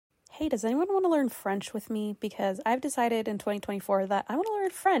hey, does anyone want to learn French with me? Because I've decided in 2024 that I want to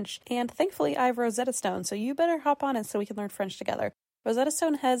learn French, and thankfully I have Rosetta Stone, so you better hop on it so we can learn French together. Rosetta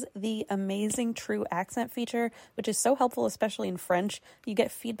Stone has the amazing True Accent feature, which is so helpful, especially in French. You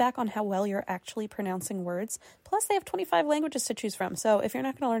get feedback on how well you're actually pronouncing words. Plus, they have 25 languages to choose from. So if you're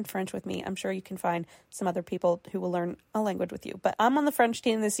not going to learn French with me, I'm sure you can find some other people who will learn a language with you. But I'm on the French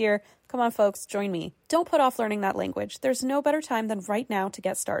team this year. Come on, folks, join me. Don't put off learning that language. There's no better time than right now to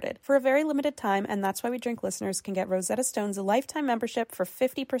get started. For a very limited time, and that's why We Drink listeners can get Rosetta Stone's lifetime membership for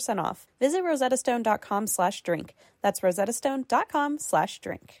 50% off. Visit rosettastone.com/drink. That's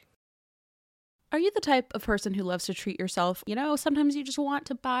rosettastone.com/drink. Are you the type of person who loves to treat yourself? You know, sometimes you just want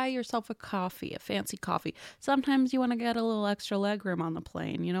to buy yourself a coffee, a fancy coffee. Sometimes you want to get a little extra legroom on the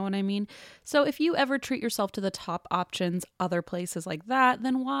plane, you know what I mean? So if you ever treat yourself to the top options, other places like that,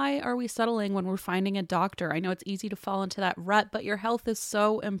 then why are we settling when we're finding a doctor? I know it's easy to fall into that rut, but your health is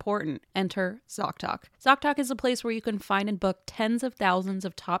so important. Enter ZocDoc. ZocDoc is a place where you can find and book tens of thousands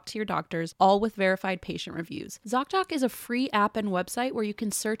of top-tier doctors, all with verified patient reviews. ZocDoc is a free app and website where you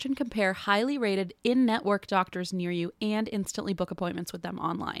can search and compare highly rated in-network doctors near you and instantly book appointments with them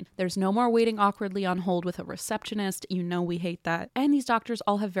online. There's no more waiting awkwardly on hold with a receptionist. You know we hate that. And these doctors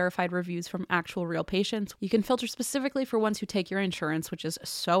all have verified reviews from actual real patients. You can filter specifically for ones who take your insurance, which is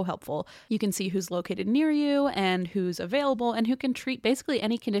so helpful. You can see who's located near you and who's available and who can treat basically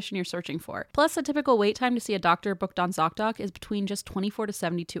any condition you're searching for. Plus, a typical wait time to see a doctor booked on ZocDoc is between just 24 to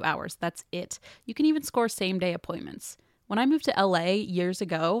 72 hours. That's it. You can even score same-day appointments. When I moved to LA years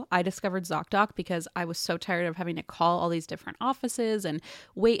ago, I discovered ZocDoc because I was so tired of having to call all these different offices and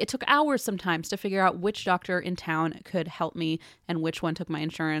wait. It took hours sometimes to figure out which doctor in town could help me and which one took my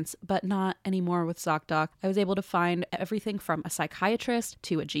insurance, but not anymore with ZocDoc. I was able to find everything from a psychiatrist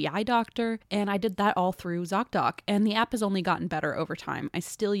to a GI doctor, and I did that all through ZocDoc, and the app has only gotten better over time. I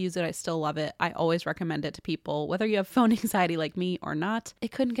still use it. I still love it. I always recommend it to people, whether you have phone anxiety like me or not.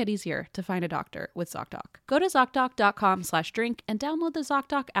 It couldn't get easier to find a doctor with ZocDoc. Go to ZocDoc.com/drink and download the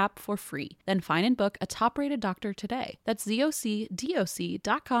ZocDoc app for free. Then find and book a top-rated doctor today. That's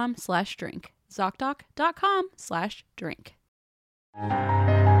ZocDoc.com/drink. ZocDoc.com/drink.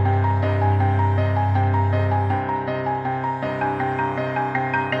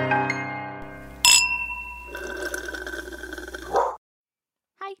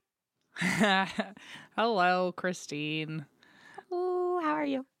 Hi. Hello, Christine. Oh, how are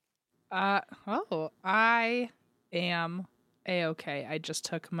you? I am A-okay. I just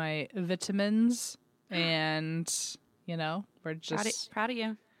took my vitamins and, we're just... Proud of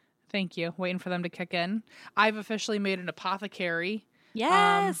you. Thank you. Waiting for them to kick in. I've officially made an apothecary.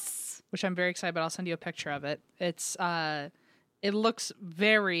 Yes. Which I'm very excited about. I'll send you a picture of it. It's, it looks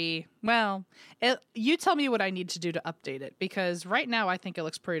very, well, you tell me what I need to do to update it, because right now I think it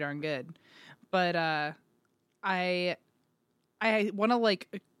looks pretty darn good. But, I want to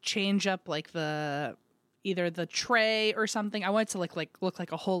change up either the tray or something. I want it to look like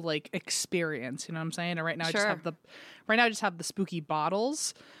a whole experience, you know what I'm saying? And right now Sure. I just have the spooky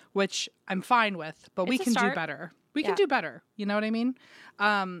bottles, which I'm fine with, but we can do better. We can do better. You know what I mean?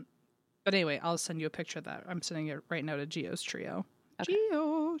 But anyway, I'll send you a picture of that. I'm sending it right now to Geo's Trio. Okay.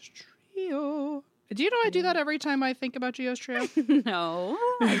 Geo's Trio. Do you know I do that every time I think about Geo's Trio? No,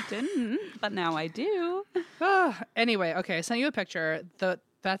 I didn't, but now I do. Anyway, okay, I sent you a picture.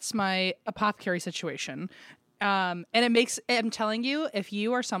 That's my apothecary situation. And I'm telling you, if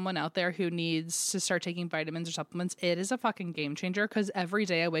you are someone out there who needs to start taking vitamins or supplements, it is a fucking game changer, because every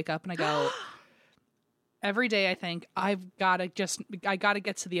day I wake up and I go, every day I think I gotta get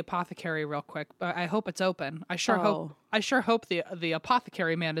to the apothecary real quick. But I hope it's open. I sure hope the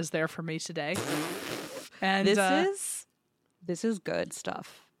apothecary man is there for me today. And this is good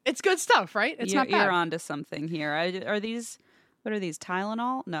stuff. It's good stuff, right? It's not bad. You're onto something here. What are these?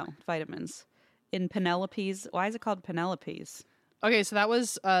 Tylenol? No, vitamins. In Penelope's. Why is it called Penelope's? Okay, so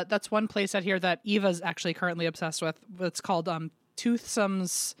that's one place out here that Eva's actually currently obsessed with. It's called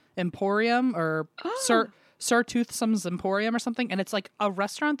Toothsome's Emporium, or Sir Toothsome's Emporium or something. And it's like a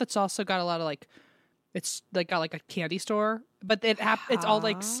restaurant that's also got a lot of it's got a candy store, but it's all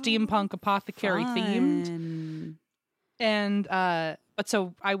steampunk apothecary themed. And but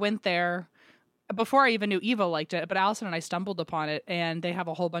so I went there before I even knew Eva liked it, but Allison and I stumbled upon it, and they have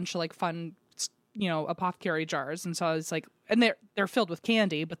a whole bunch of fun, apothecary jars. And so I was like, and they're filled with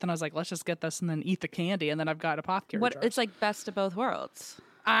candy, but then I was like, let's just get this and then eat the candy, and then I've got apothecary jars. It's like best of both worlds.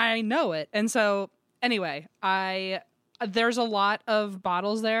 I know it. And so anyway, there's a lot of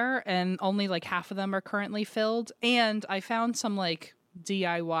bottles there, and only half of them are currently filled. And I found some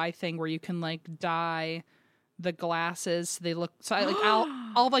DIY thing where you can dye the glasses. They look so I like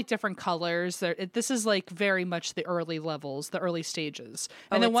all like different colors. This is like very much the early levels, the early stages.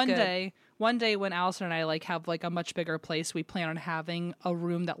 And then one day when Allison and I like have like a much bigger place, we plan on having a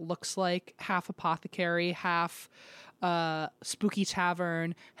room that looks like half apothecary, half spooky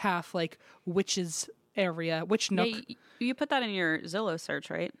tavern, half like witches area, witch nook. Yeah, you put that in your Zillow search,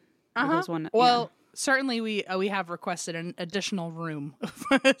 right? Well, certainly we have requested an additional room.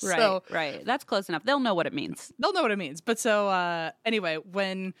 Right. That's close enough. They'll know what it means. But so anyway,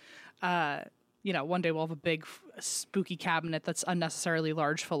 when one day we'll have a big spooky cabinet that's unnecessarily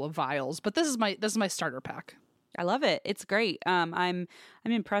large, full of vials. But this is my starter pack. I love it. It's great. I'm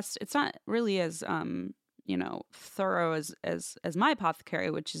impressed. It's not really as thorough as my apothecary,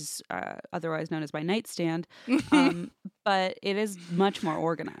 which is otherwise known as my nightstand. But it is much more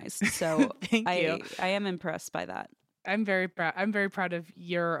organized. So Thank you. I am impressed by that. I'm very proud of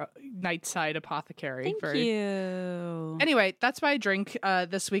your nightside apothecary. Thank you. Anyway, that's why I drink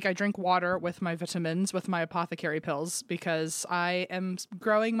this week. I drink water with my vitamins, with my apothecary pills, because I am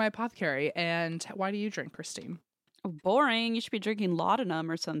growing my apothecary. And why do you drink, Christine? Oh, boring. You should be drinking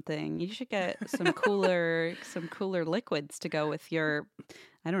laudanum or something. You should get some cooler liquids to go with your,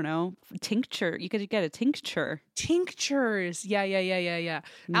 I don't know, tincture. You could get a tincture. Tinctures. Yeah.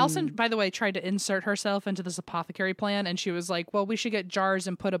 Allison, by the way, tried to insert herself into this apothecary plan, and she was like, well, we should get jars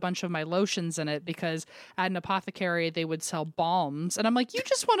and put a bunch of my lotions in it, because at an apothecary, they would sell balms. And I'm like, you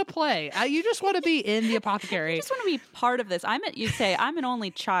just want to play. You just want to be in the apothecary. You just want to be part of this. You say, I'm an only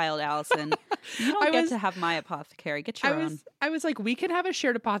child, Allison. You don't get to have my apothecary. Get your own. I was like, we can have a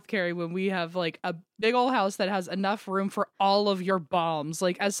shared apothecary when we have like a big old house that has enough room for all of your balms.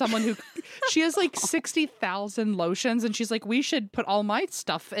 Like, as someone who, she has like 60,000 lotions, and she's like, we should put all my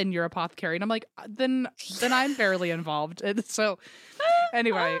stuff in your apothecary. And I'm like, then I'm barely involved. And so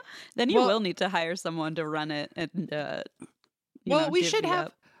anyway, then you will need to hire someone to run it. And we should have.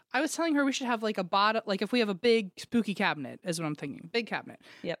 Up. I was telling her we should have like a bottom, like if we have a big spooky cabinet, is what I'm thinking. Big cabinet.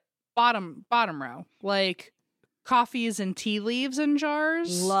 Yep. Bottom row, like coffees and tea leaves in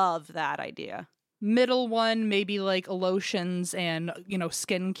jars. Love that idea. Middle one, maybe like lotions and,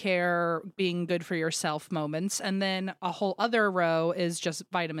 skincare, being good for yourself moments. And then a whole other row is just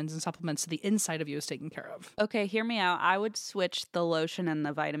vitamins and supplements, so the inside of you is taken care of. Okay, hear me out. I would switch the lotion and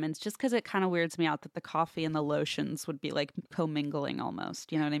the vitamins, just because it kind of weirds me out that the coffee and the lotions would be like commingling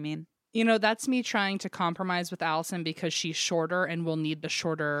almost. You know what I mean? That's me trying to compromise with Allison because she's shorter and will need the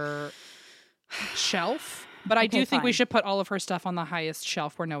shorter shelf. But I do think we should put all of her stuff on the highest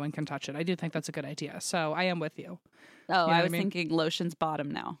shelf where no one can touch it. I do think that's a good idea. So I am with you. Oh, I was thinking lotion's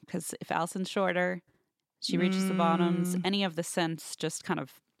bottom now. Because if Allison's shorter, she reaches the bottoms. Any of the scents just kind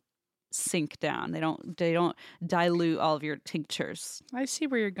of sink down. They don't dilute all of your tinctures. I see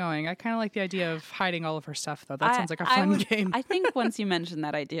where you're going. I kind of like the idea of hiding all of her stuff, though. That sounds like a fun game. I think once you mentioned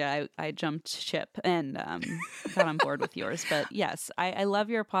that idea, I jumped ship and got on board with yours. But yes, I love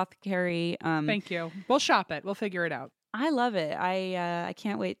your apothecary. Thank you. We'll shop it. We'll figure it out. I love it. I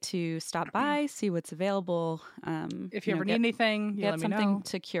can't wait to stop by, see what's available. If you ever need anything, you let me know. Get something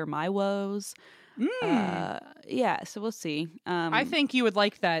to cure my woes. So we'll see. I think you would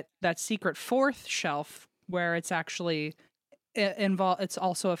like that secret fourth shelf where it's actually involved. It's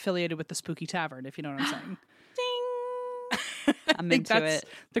also affiliated with the Spooky Tavern, if you know what I'm saying. Ding! I'm into it.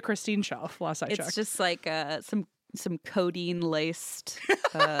 The Christine shelf. Last I checked, it's just like some codeine laced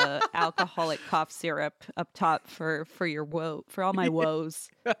alcoholic cough syrup up top for your for all my woes.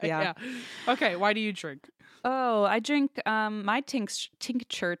 Yeah. Okay. Why do you drink? Oh, I drink my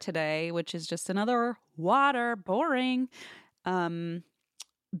tincture today, which is just another water. Boring.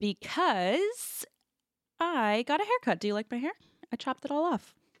 Because I got a haircut. Do you like my hair? I chopped it all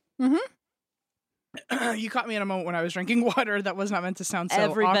off. Mm-hmm. You caught me in a moment when I was drinking water that was not meant to sound so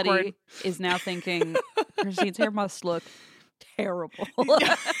Everybody awkward. Is now thinking Christine's hair must look terrible. It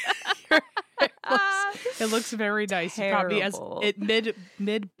looks very nice. Terrible. You caught me as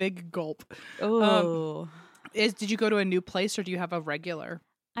mid big gulp. Oh. Did you go to a new place or do you have a regular?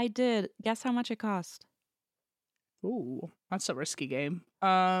 I did. Guess how much it cost? Ooh, that's a risky game.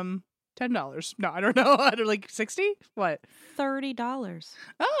 $10. No, I don't know. I don't like 60? What? $30.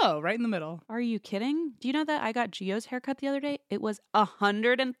 Oh, right in the middle. Are you kidding? Do you know that I got Gio's haircut the other day? It was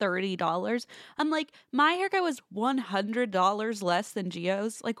 $130. I'm like, my haircut was $100 less than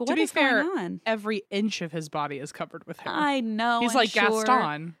Gio's. Like, what is going on? Every inch of his body is covered with hair. I know. He's like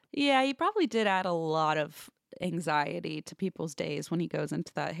Gaston. Yeah, he probably did add a lot of anxiety to people's days when he goes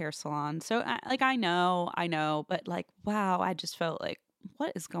into that hair salon. So, I know, but like, wow, I just felt like,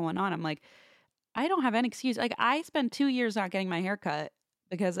 what is going on? I'm like, I don't have any excuse. Like, I spent 2 years not getting my hair cut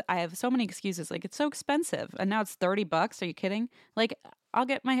because I have so many excuses. Like, it's so expensive. And now it's $30. Are you kidding? Like, I'll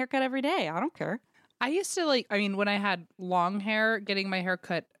get my hair cut every day. I don't care. I used to when I had long hair, getting my hair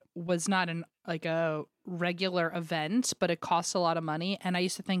cut was not a regular event, but it costs a lot of money. And I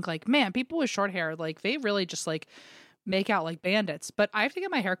used to think like, man, people with short hair, like they really just like make out like bandits. But I have to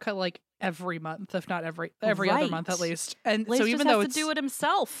get my hair cut like every month, if not every other month at least. And Lace so just even has though to do it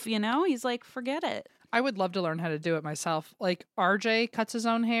himself, you know, he's like, forget it. I would love to learn how to do it myself. Like RJ cuts his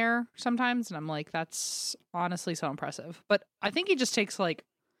own hair sometimes, and I'm like, that's honestly so impressive. But I think he just takes like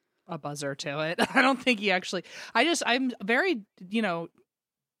a buzzer to it. I don't think he actually. I'm very,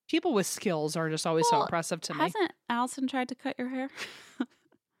 people with skills are just always so impressive to me. Hasn't Allison tried to cut your hair?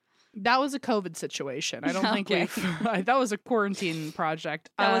 That was a COVID situation. I don't think that was a quarantine project.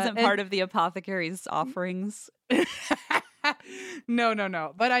 That wasn't part of the apothecary's offerings.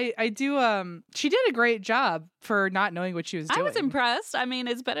 No. But I do. She did a great job for not knowing what she was doing. I was impressed. I mean,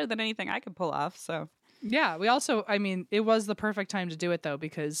 it's better than anything I could pull off. So yeah, we also. I mean, it was the perfect time to do it though,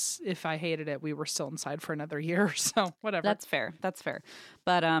 because if I hated it, we were still inside for another year. So whatever. That's fair.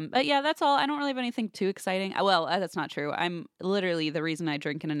 But yeah, that's all. I don't really have anything too exciting. Well, that's not true. I'm literally, the reason I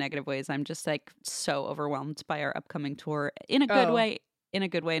drink in a negative way is I'm just like so overwhelmed by our upcoming tour in a good way. In a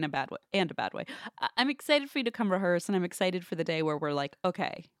good way and a bad way. I'm excited for you to come rehearse, and I'm excited for the day where we're like,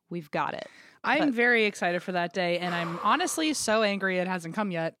 okay, we've got it. I'm very excited for that day, and I'm honestly so angry it hasn't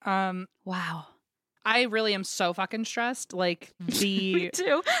come yet. Wow. I really am so fucking stressed. Like Me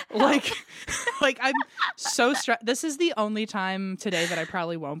too. like I'm so stressed. This is the only time today that I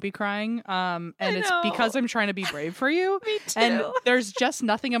probably won't be crying. And it's because I'm trying to be brave for you. Me too. And there's just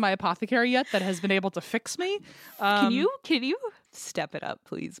nothing in my apothecary yet that has been able to fix me. Can you step it up,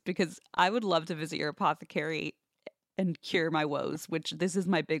 please? Because I would love to visit your apothecary and cure my woes, which this is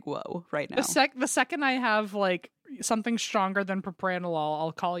my big woe right now. The second I have like something stronger than propranolol,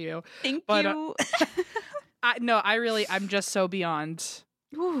 I'll call you. Thank you. I'm just so beyond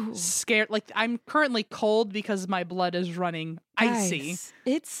scared. Like I'm currently cold because my blood is running icy.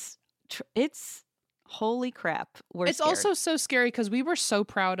 It's holy crap. It's scared. Also so scary because we were so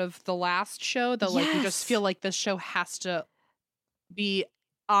proud of the last show that like you just feel like this show has to be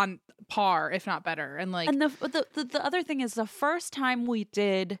on par, if not better. And like, and the other thing is, the first time we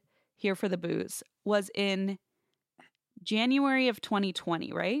did Here for the Booze was in January of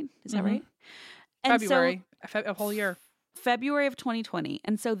 2020, right? Is that right? And February, a whole year. February of 2020.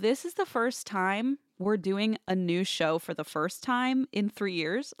 And so this is the first time we're doing a new show for the first time in 3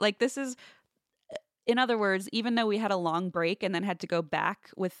 years. Like this is, in other words, even though we had a long break and then had to go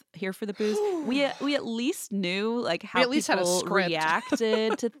back with Here for the Booze, we at least knew like how people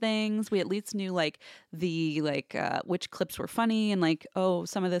reacted to things. We at least knew like which clips were funny and like, oh,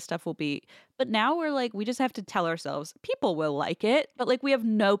 some of this stuff will be. But now we're like, we just have to tell ourselves people will like it, but like we have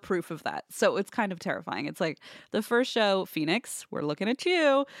no proof of that. So it's kind of terrifying. It's like the first show, Phoenix, we're looking at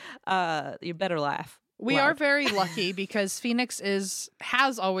you. You better laugh. We are very lucky because Phoenix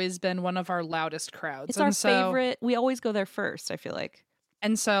has always been one of our loudest crowds. It's our favorite. We always go there first, I feel like.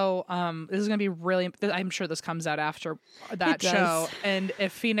 And so this is going to be really, I'm sure this comes out after that show. And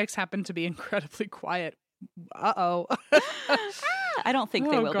if Phoenix happened to be incredibly quiet, uh-oh. I don't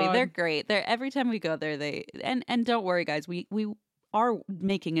think they will be. They're great. Every time we go there, and don't worry, guys, we are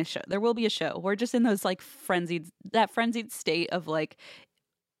making a show. There will be a show. We're just in those like frenzied state of like,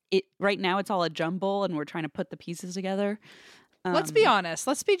 right now it's all a jumble and we're trying to put the pieces together. Let's be honest.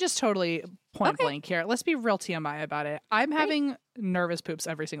 Let's be just totally point blank here. Let's be real TMI about it. I'm having nervous poops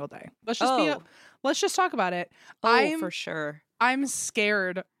every single day. Let's just talk about it. For sure. I'm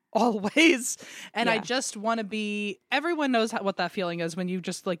scared always. And I just want to be, everyone knows what that feeling is when you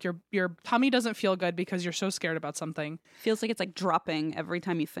just like your tummy doesn't feel good because you're so scared about something. Feels like it's like dropping every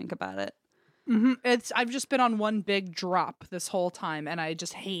time you think about it. Mm-hmm. I've just been on one big drop this whole time, and I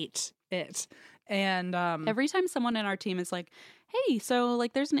just hate it. And every time someone in our team is like, "Hey, so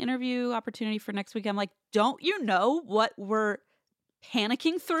like, there's an interview opportunity for next week," I'm like, "Don't you know what we're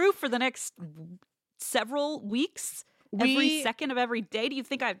panicking through for the next several weeks? Every second of every day? Do you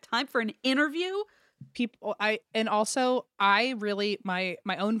think I have time for an interview?" My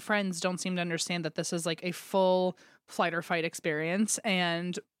own friends don't seem to understand that this is like a full flight or fight experience,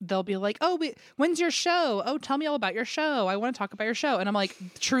 and they'll be like, "Oh, when's your show? Oh, tell me all about your show. I want to talk about your show." And I'm like,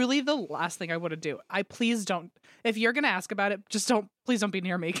 truly the last thing I want to do. Please don't, if you're going to ask about it, please don't be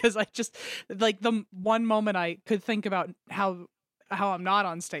near me. Cause I just like the one moment I could think about how I'm not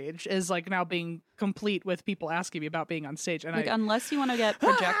on stage is like now being complete with people asking me about being on stage. And like, unless you want to get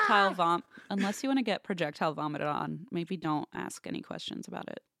projectile vomited on, maybe don't ask any questions about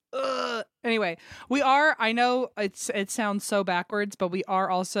it. Anyway, we are, I know it sounds so backwards, but we are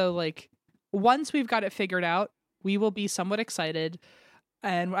also like, once we've got it figured out, we will be somewhat excited.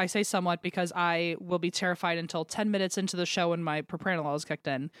 And I say somewhat because I will be terrified until 10 minutes into the show when my propranolol is kicked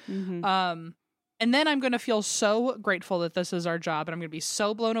in. And then I'm going to feel so grateful that this is our job, and I'm going to be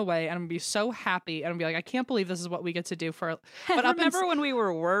so blown away, and I'm going to be so happy, and I'm going to be like, I can't believe this is what we get to do for. But remember when we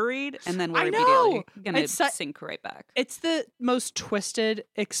were worried, and then we're immediately going to sink right back. It's the most twisted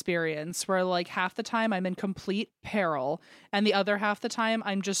experience where like half the time I'm in complete peril, and the other half the time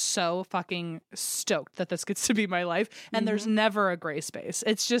I'm just so fucking stoked that this gets to be my life, and there's never a gray space.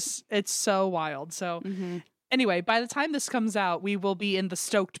 It's so wild. So. Anyway, by the time this comes out, we will be in the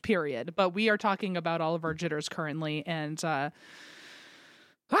stoked period, but we are talking about all of our jitters currently, and that's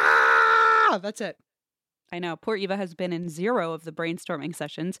it. I know. Poor Eva has been in 0 of the brainstorming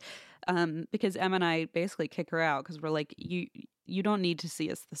sessions because Em and I basically kick her out because we're like, you don't need to see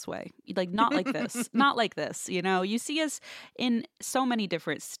us this way. Like, not like this. Not like this. You know, you see us in so many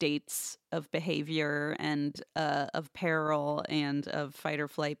different states of behavior and of peril and of fight or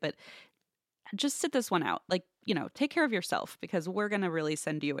flight, but just sit this one out. Like, you know, take care of yourself because we're going to really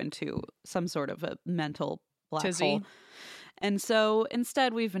send you into some sort of a mental black hole. And so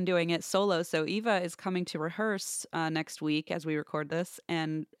instead, we've been doing it solo. So Eva is coming to rehearse next week as we record this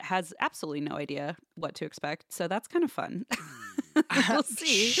and has absolutely no idea what to expect. So that's kind of fun. We'll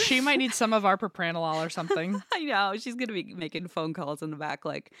see. She might need some of our propranolol or something. I know. She's going to be making phone calls in the back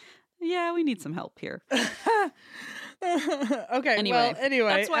like, yeah, we need some help here. Okay. Anyway,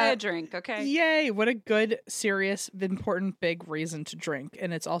 that's why I drink. Okay. Yay! What a good, serious, important, big reason to drink,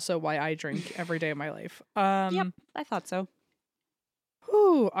 and it's also why I drink every day of my life. Yep, I thought so.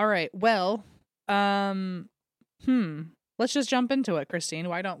 Whew. All right. Well, let's just jump into it, Christine.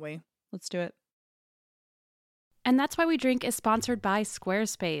 Why don't we? Let's do it. And That's Why We Drink is sponsored by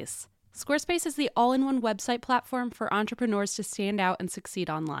Squarespace. Squarespace is the all-in-one website platform for entrepreneurs to stand out and succeed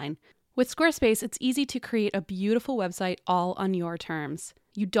online. With Squarespace, it's easy to create a beautiful website all on your terms.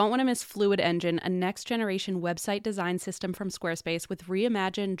 You don't want to miss Fluid Engine, a next-generation website design system from Squarespace with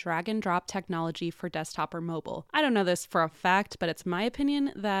reimagined drag-and-drop technology for desktop or mobile. I don't know this for a fact, but it's my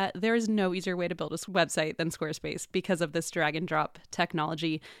opinion that there is no easier way to build a website than Squarespace because of this drag-and-drop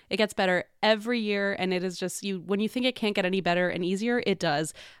technology. It gets better every year, and it is just when you think it can't get any better and easier, it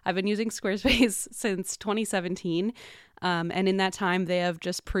does. I've been using Squarespace since 2017. And in that time, they have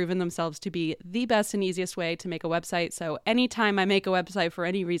just proven themselves to be the best and easiest way to make a website. So anytime I make a website for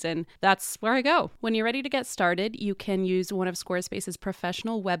any reason, that's where I go. When you're ready to get started, you can use one of Squarespace's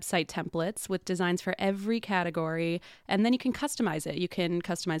professional website templates with designs for every category, and then you can customize it. You can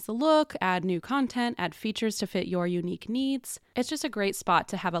customize the look, add new content, add features to fit your unique needs. It's just a great spot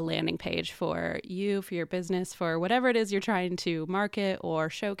to have a landing page for you, for your business, for whatever it is you're trying to market or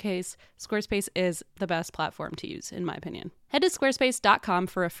showcase. Squarespace is the best platform to use, in my opinion. Head to squarespace.com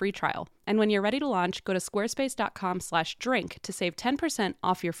for a free trial. And when you're ready to launch, go to squarespace.com/drink to save 10%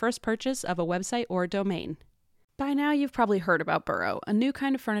 off your first purchase of a website or domain. By now, you've probably heard about Burrow, a new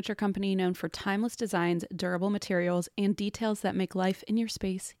kind of furniture company known for timeless designs, durable materials, and details that make life in your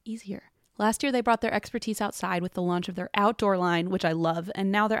space easier. Last year, they brought their expertise outside with the launch of their outdoor line, which I love,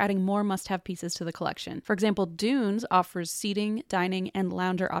 and now they're adding more must-have pieces to the collection. For example, Dunes offers seating, dining, and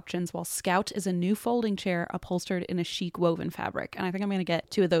lounger options, while Scout is a new folding chair upholstered in a chic woven fabric. And I think I'm going to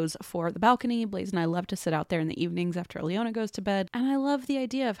get 2 of those for the balcony. Blaze and I love to sit out there in the evenings after Leona goes to bed. And I love the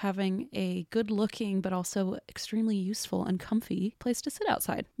idea of having a good-looking, but also extremely useful and comfy place to sit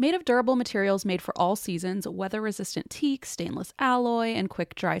outside. Made of durable materials made for all seasons, weather-resistant teak, stainless alloy, and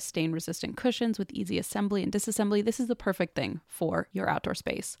quick-dry stain-resistant cushions with easy assembly and disassembly, this is the perfect thing for your outdoor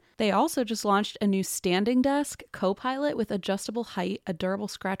space. They also just launched a new standing desk, Copilot, with adjustable height, a durable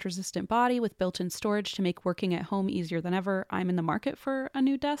scratch-resistant body with built-in storage to make working at home easier than ever. I'm in the market for a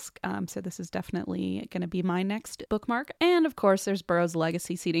new desk, so this is definitely going to be my next bookmark. And of course, there's Burrow's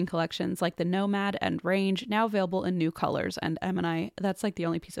legacy seating collections like the Nomad and Range, now available in new colors. And Em and I, that's like the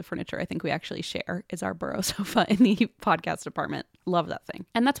only piece of furniture I think we actually share is our Burrow sofa in the podcast department. Love that thing.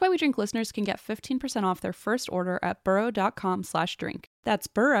 And That's Why We Drink listeners can get 15% off their first order at burrow.com/drink. That's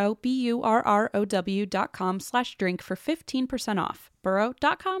Burrow, BURROW.com/drink for 15% off.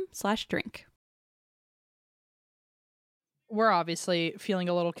 Burrow.com/drink. We're obviously feeling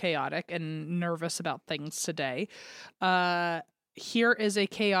a little chaotic and nervous about things today. Here is a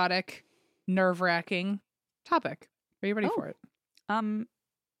chaotic, nerve-wracking topic. Are you ready for it? I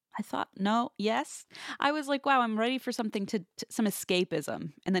thought, no, yes. I was like, wow, I'm ready for something some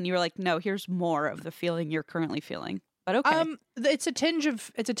escapism. And then you were like, no, here's more of the feeling you're currently feeling. But okay. It's a tinge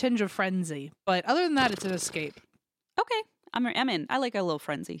of frenzy, but other than that, it's an escape. Okay. I'm in. I like a little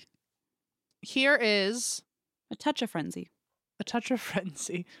frenzy. here is A touch of frenzy. a touch of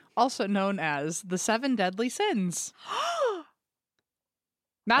frenzy, also known as the 7 deadly sins.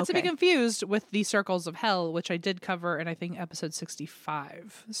 Not to be Okay. confused with the circles of hell, which I did cover in, I think, episode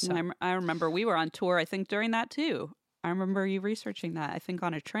 65. So I remember we were on tour, I think, during that too. I remember you researching that, I think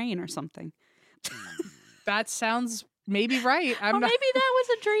on a train or something. that sounds maybe right. Or maybe that was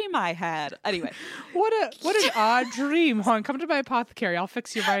a dream I had. Anyway, What an odd dream. Hold on, come to my apothecary. I'll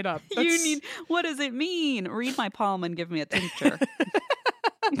fix you right up. what does it mean? Read my palm and give me a tincture.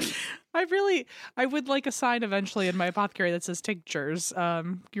 I would like a sign eventually in my apothecary that says tinctures.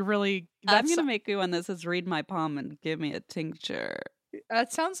 I'm gonna make you one that says read my palm and give me a tincture.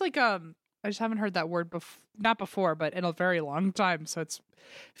 That sounds like I just haven't heard that word not before, but in a very long time. So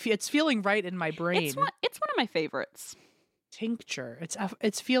it's feeling right in my brain. It's one of my favorites. Tincture.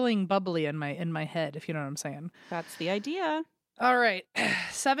 It's feeling bubbly in my head, if you know what I'm saying. That's the idea. All right.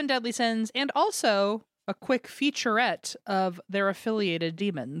 7 deadly sins, and also a quick featurette of their affiliated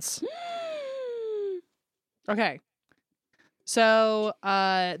demons. Okay. So,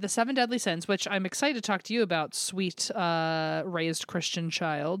 the 7 deadly sins, which I'm excited to talk to you about, sweet raised Christian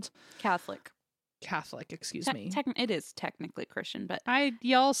child. Catholic, excuse me. It is technically Christian, but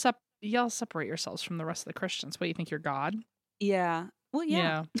Y'all separate yourselves from the rest of the Christians. What, you think you're God? yeah. Well,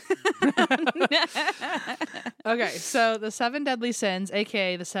 yeah. Okay, so the 7 deadly sins,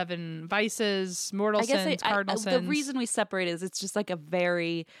 aka the 7 vices, mortal sins, cardinal sins. The reason we separate is it's just like a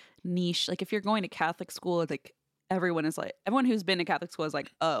very niche. Like if you're going to Catholic school, like everyone who's been to Catholic school is like,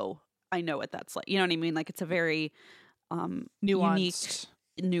 oh, I know what that's like. You know what I mean? Like it's a very nuanced,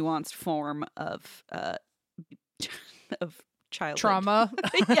 nuanced form of childhood trauma.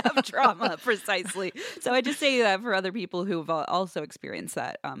 Yeah, of trauma, precisely. So I just say that for other people who've also experienced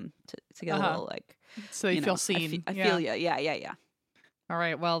that, to get a little like, so you feel seen. I feel you. Yeah. All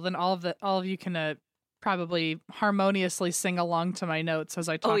right. Well, then all of you can probably harmoniously sing along to my notes as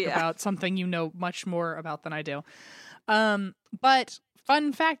I talk about something you know much more about than I do. But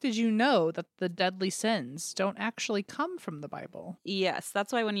fun fact, did you know that the deadly sins don't actually come from the Bible? Yes,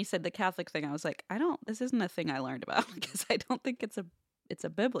 that's why when you said the Catholic thing, I was like, this isn't a thing I learned about because I don't think it's a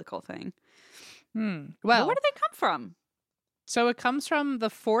biblical thing. Well, but where do they come from? So it comes from the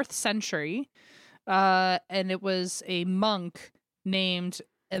 4th century, and it was a monk named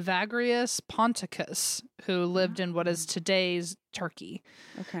Evagrius Ponticus who lived in what is today's Turkey.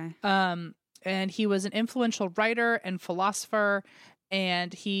 Okay. And he was an influential writer and philosopher,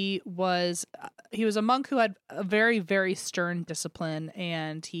 and he was a monk who had a very, very stern discipline,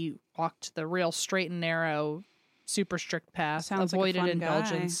 and he walked the real straight and narrow, super strict path, Sounds avoided like a fun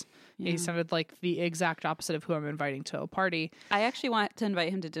indulgence. guy. He sounded like the exact opposite of who I'm inviting to a party. I actually want to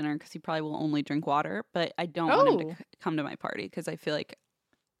invite him to dinner because he probably will only drink water, but I don't want him to come to my party because I feel like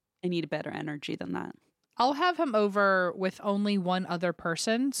I need a better energy than that. I'll have him over with only one other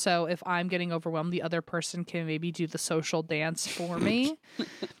person. So if I'm getting overwhelmed, the other person can maybe do the social dance for me.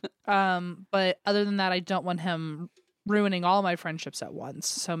 But other than that, I don't want him ruining all my friendships at once.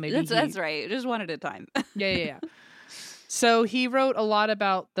 So maybe that's right. Just one at a time. Yeah. So he wrote a lot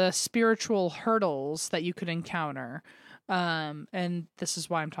about the spiritual hurdles that you could encounter. And this is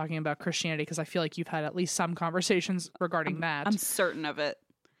why I'm talking about Christianity, because I feel like you've had at least some conversations regarding that. I'm certain of it.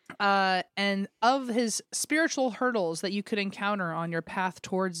 And of his spiritual hurdles that you could encounter on your path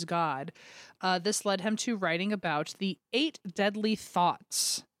towards God, this led him to writing about the 8 deadly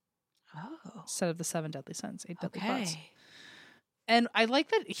thoughts. Oh. Instead of the 7 deadly sins, 8 deadly thoughts. And I like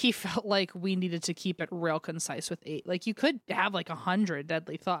that he felt like we needed to keep it real concise with 8. Like you could have like 100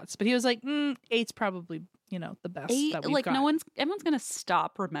 deadly thoughts, but he was like, 8's probably, the best 8, that we've like got. everyone's gonna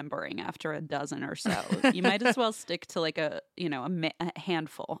stop remembering after a dozen or so. You might as well stick to like a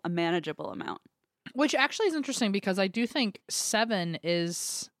handful, a manageable amount. Which actually is interesting because I do think 7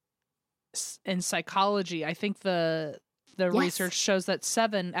 is in psychology. I think the research shows that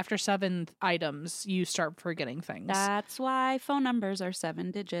after 7 items, you start forgetting things. That's why phone numbers are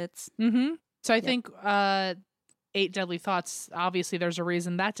 7 digits. Mm-hmm. So I think 8 deadly thoughts, obviously there's a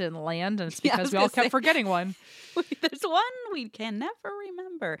reason that didn't land, and it's because we all kept forgetting one. There's one we can never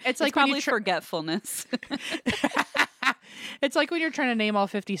remember. It's like probably forgetfulness. It's like when you're trying to name all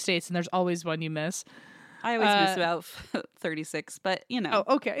 50 states and there's always one you miss. I always miss about 36, but Oh,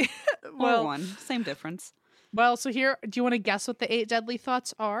 okay. Well, one. Same difference. Well, so here, do you want to guess what the 8 deadly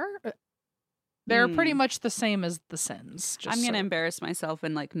thoughts are? They're pretty much the same as the sins. I'm going to embarrass myself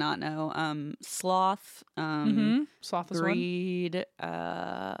and not know. Sloth, sloth is greed,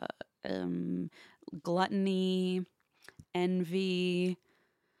 gluttony, envy,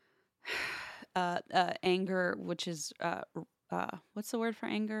 anger, which is what's the word for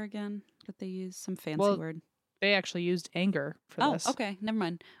anger again that they use? Some fancy Well, word. They actually used anger for Oh, this. okay. Never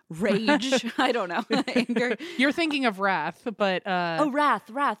mind. Rage. I don't know. Anger. You're thinking of wrath, but Oh, wrath.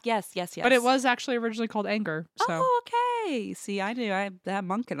 Wrath. Yes. Yes. Yes. but it was actually originally called anger. So Oh, okay. See, I do. That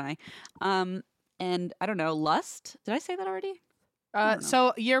monk and I. And I don't know. Lust. Did I say that already? I don't know.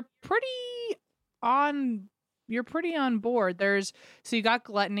 so you're pretty on board. So you got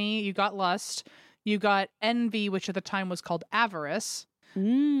gluttony, you got lust, you got envy, which at the time was called avarice.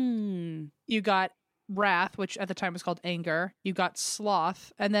 Mm. You got wrath, which at the time was called anger. You got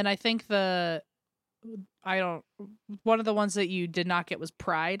sloth, and then I think one of the ones that you did not get was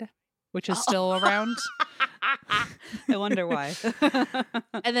pride, which is still around. I wonder why.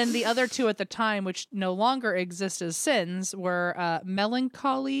 And then the other two at the time, which no longer exist as sins, were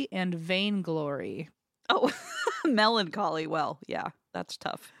melancholy and vainglory. Oh, melancholy. Well, yeah, that's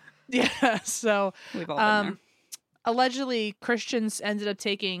tough. Yeah, so We've all been there. allegedly Christians ended up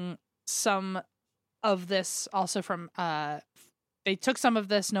taking some of this also from they took some of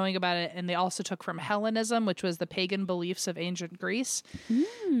this knowing about it, and they also took from Hellenism, which was the pagan beliefs of ancient Greece,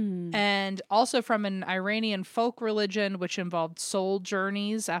 and also from an Iranian folk religion, which involved soul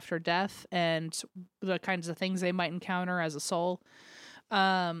journeys after death and the kinds of things they might encounter as a soul.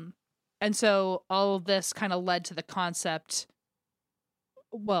 And so all of this kind of led to the concept.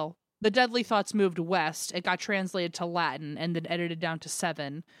 Well, the deadly thoughts moved west. It got translated to Latin and then edited down to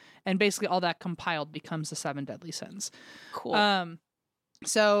 7. And basically all that compiled becomes the 7 deadly sins. Cool.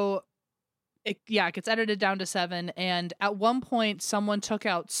 So it gets edited down to 7. And at one point someone took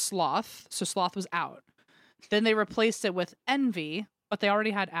out sloth. So sloth was out. Then they replaced it with envy, but they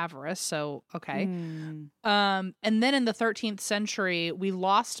already had avarice. So, okay. And then in the 13th century, we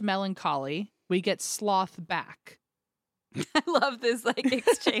lost melancholy. We get sloth back. I love this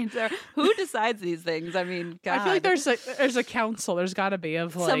exchange there. Who decides these things? I mean, God. I feel like there's a council. There's got to be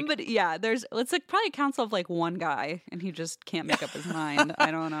of somebody. Yeah, it's probably a council of one guy, and he just can't make up his mind. I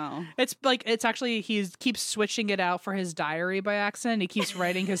don't know. It's actually he keeps switching it out for his diary by accident. He keeps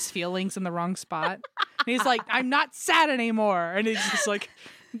writing his feelings in the wrong spot. And he's like, "I'm not sad anymore," and he's just like,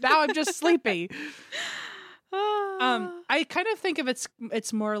 "Now I'm just sleepy." I kind of think of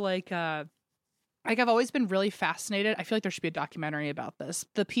it's more like I've always been really fascinated. I feel like there should be a documentary about this.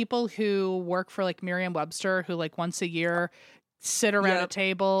 The people who work for Merriam-Webster, who once a year sit around a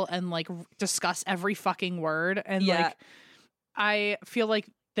table and discuss every fucking word. And I feel like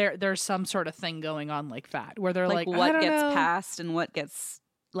there's some sort of thing going on like that, where they're what gets passed and what gets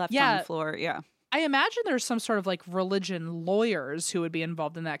left on the floor. Yeah. I imagine there's some sort of religion lawyers who would be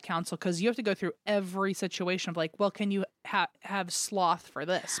involved in that council, because you have to go through every situation of well, can you have sloth for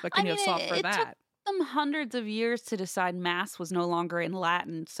this, but can you have sloth for that? Them hundreds of years to decide mass was no longer in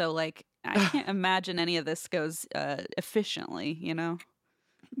Latin, so I can't imagine any of this goes efficiently,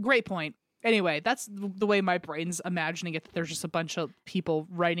 Great point. Anyway, that's the way my brain's imagining it, that there's just a bunch of people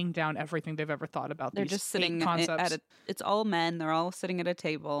writing down everything they've ever thought about. They're just sitting concepts. It's all men, they're all sitting at a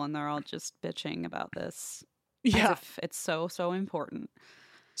table and they're all just bitching about this. Yeah, as if it's so important.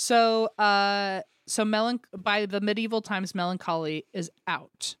 So by the medieval times, melancholy is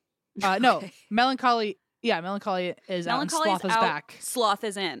out. No, melancholy. Yeah, melancholy is out. And sloth is back. Sloth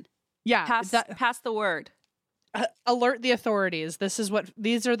is in. Yeah, pass the word. Alert the authorities.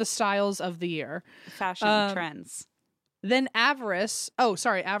 These are the styles of the year. Fashion trends. Then avarice. Oh,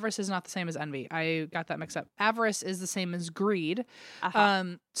 sorry. Avarice is not the same as envy. I got that mixed up. Avarice is the same as greed.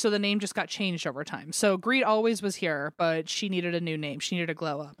 So the name just got changed over time. So greed always was here, but she needed a new name. She needed a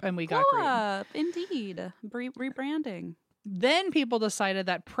glow up, and we got greed. Glow up, indeed. Rebranding. Then people decided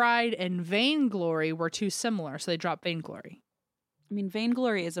that pride and vainglory were too similar, so they dropped vainglory. I mean,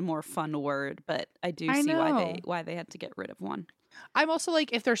 vainglory is a more fun word, but I do see why they had to get rid of one. I'm also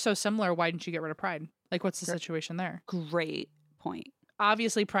if they're so similar, why didn't you get rid of pride? What's the situation there? Great point.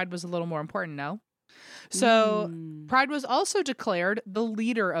 Obviously, pride was a little more important, no? So pride was also declared the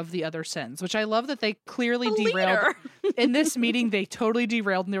leader of the other sins, which I love that they clearly derailed. In this meeting, they totally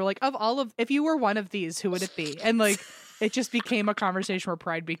derailed, and they were like, if you were one of these, who would it be? And it just became a conversation where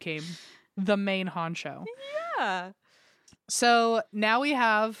pride became the main honcho. Yeah. So now we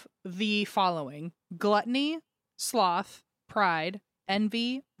have the following: gluttony, sloth, pride,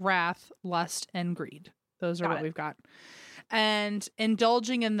 envy, wrath, lust, and greed. Those are what we've got. And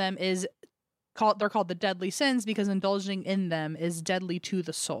indulging in them they're called the deadly sins, because indulging in them is deadly to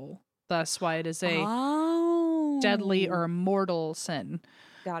the soul. Thus why it is a deadly or mortal sin.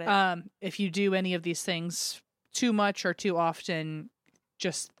 Got it. If you do any of these things too much or too often,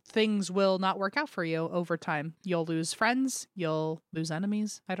 just things will not work out for you over time. You'll lose friends. You'll lose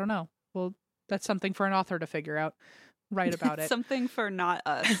enemies. I don't know. Well, that's something for an author to figure out. write about it. Something for not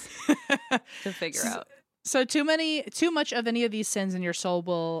us to figure out. So too much of any of these sins in your soul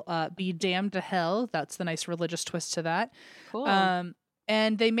will be damned to hell. That's the nice religious twist to that. Cool.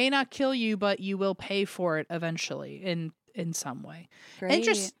 And they may not kill you, but you will pay for it eventually in some way. Great.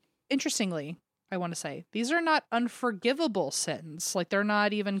 Interestingly, I want to say these are not unforgivable sins. Like they're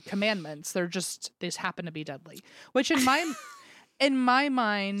not even commandments. They just happen to be deadly. Which in my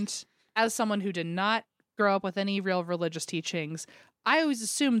mind, as someone who did not grow up with any real religious teachings, I always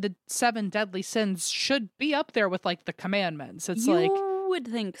assumed the 7 deadly sins should be up there with like the commandments. It's you like would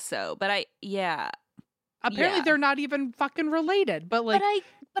think so, but apparently they're not even fucking related. But like,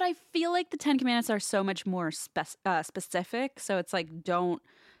 but I feel like the 10 Commandments are so much more specific. So it's like don't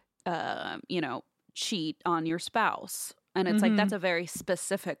cheat on your spouse, and it's like that's a very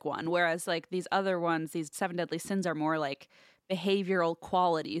specific one. Whereas like these other ones, these 7 deadly sins are more like behavioral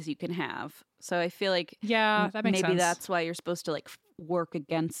qualities you can have. So I feel like that makes sense. Maybe that's why you're supposed to like work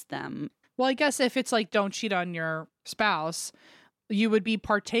against them. Well, I guess if it's like don't cheat on your spouse, you would be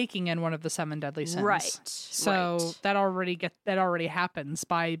partaking in one of the 7 deadly sins. Right. So that already happens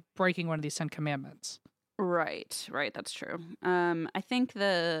by breaking one of these 10 commandments. Right, that's true. I think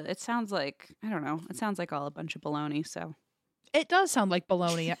it sounds like, I don't know, it sounds like all a bunch of baloney, so. It does sound like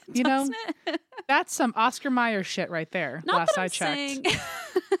baloney. You know, that's some Oscar Mayer shit right there. Last I checked.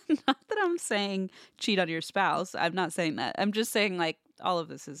 Not that I'm saying cheat on your spouse. I'm not saying that. I'm just saying like all of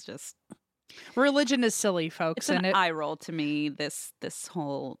this is just. Religion is silly, folks. It's an eye roll to me, this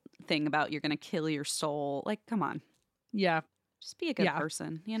whole thing about you're going to kill your soul. Like, come on. Yeah. Just be a good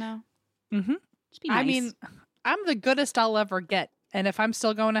person, you know? Mm-hmm. Just be nice. I mean, I'm the goodest I'll ever get. And if I'm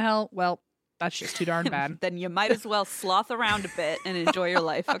still going to hell, well, that's just too darn bad. Then you might as well sloth around a bit and enjoy your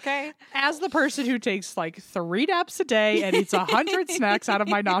life, okay? As the person who takes like 3 naps a day and eats 100 snacks out of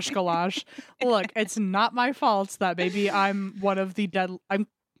my nosh galash, look, it's not my fault that maybe I'm one of the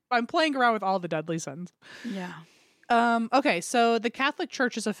I'm playing around with all the deadly sins. Yeah. Okay, so the Catholic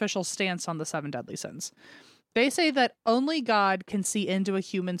Church's official stance on the 7 deadly sins. They say that only God can see into a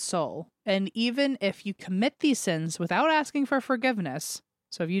human soul, and even if you commit these sins without asking for forgiveness,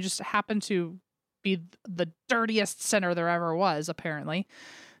 so if you just happen to be the dirtiest sinner there ever was, apparently,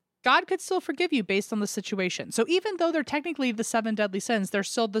 God could still forgive you based on the situation. So even though they're technically the 7 deadly sins, they're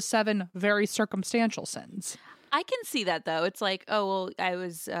still the 7 very circumstantial sins. I can see that, though. It's like, oh, well, I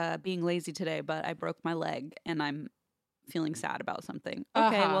was being lazy today, but I broke my leg, and I'm feeling sad about something.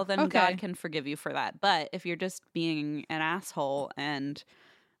 Okay, well, then God can forgive you for that. But if you're just being an asshole and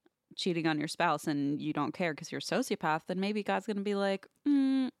cheating on your spouse and you don't care because you're a sociopath, then maybe God's going to be like,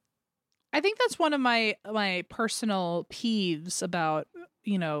 I think that's one of my personal peeves about,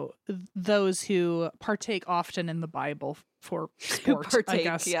 those who partake often in the Bible for sport, I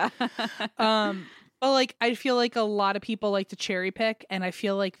guess. Yeah. But like, I feel like a lot of people like to cherry pick, and I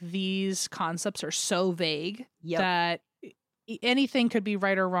feel like these concepts are so vague that anything could be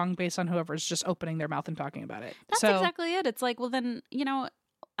right or wrong based on whoever's just opening their mouth and talking about it. That's exactly it. It's like, well, then,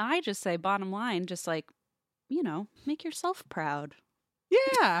 I just say bottom line, just like, make yourself proud.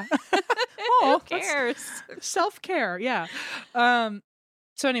 Yeah. Who cares? Self-care. Yeah.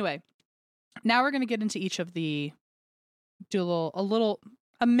 So anyway, now we're going to get into each of the, do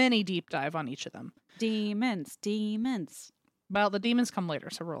a mini deep dive on each of them. Demons. Well, the demons come later,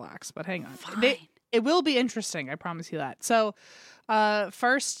 so relax, but hang on. Fine. It will be interesting, I promise you that. So,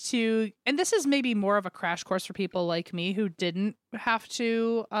 first and this is maybe more of a crash course for people like me who didn't have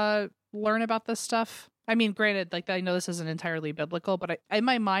to learn about this stuff. I mean, granted, like I know this isn't entirely biblical, but in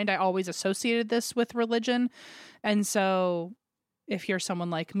my mind, I always associated this with religion. And so if you're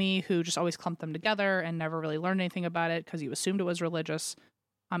someone like me who just always clumped them together and never really learned anything about it because you assumed it was religious,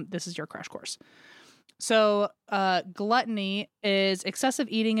 this is your crash course. So, gluttony is excessive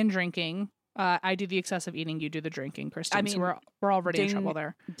eating and drinking. I do the excessive eating, you do the drinking, Kristen. I mean, so we're already in trouble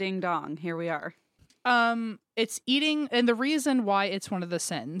there. Ding dong, here we are. It's eating, and the reason why it's one of the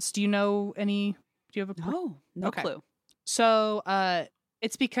sins. Do you know any? Do you have a no clue? So,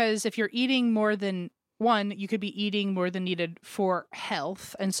 it's because if you're eating more than one, you could be eating more than needed for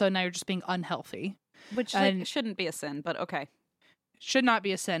health, and so now you're just being unhealthy, which shouldn't be a sin, but okay. Should not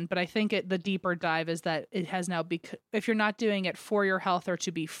be a sin, but I think the deeper dive is that it has now if you're not doing it for your health or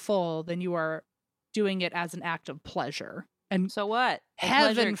to be full, then you are doing it as an act of pleasure. And so what?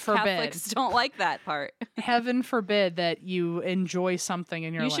 Heaven forbid. Catholics don't like that part. Heaven forbid that you enjoy something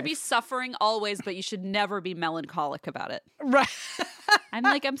in your life. You should be suffering always, but you should never be melancholic about it. Right.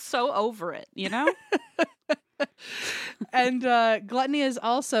 I'm so over it, And gluttony is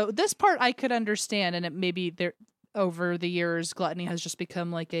also, this part I could understand, and it maybe over the years, gluttony has just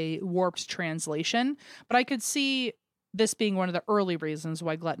become like a warped translation. But I could see this being one of the early reasons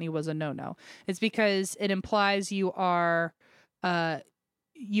why gluttony was a no-no. It's because it implies you are,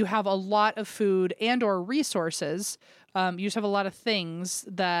 you have a lot of food and or resources. You just have a lot of things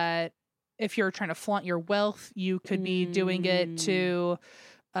that if you're trying to flaunt your wealth, you could be doing it to,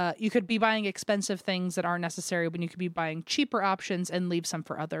 you could be buying expensive things that aren't necessary when you could be buying cheaper options and leave some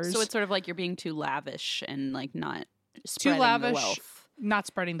for others. So it's sort of like you're being too lavish and like not too spreading lavish, the wealth. not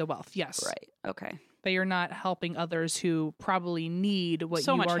spreading the wealth. Yes. Right. Okay. But you're not helping others who probably need what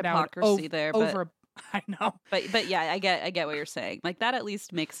So you much are now hypocrisy there, but- over. I know. But yeah, I get what you're saying. Like that at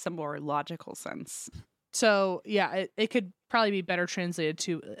least makes some more logical sense. So yeah, it could probably be better translated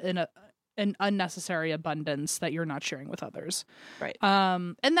to an unnecessary abundance that you're not sharing with others. Right.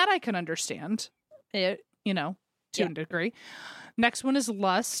 And that I can understand. It, you know, to a degree. Next one is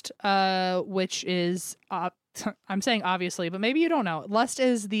lust, which is I'm saying obviously, but maybe you don't know. Lust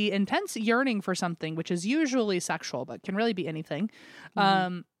is the intense yearning for something, which is usually sexual, but can really be anything.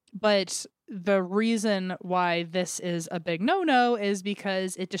 But the reason why this is a big no-no is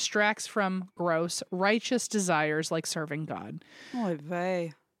because it distracts from gross, righteous desires like serving God. Oy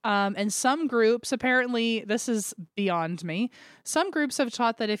vey. And some groups, apparently, this is beyond me, some groups have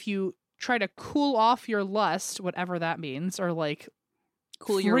taught that if you try to cool off your lust, whatever that means, or like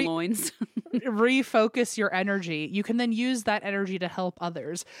Cool your loins. refocus your energy, you can then use that energy to help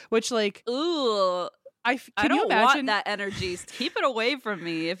others, which like, Ooh. I you don't imagine want that energy. Keep it away from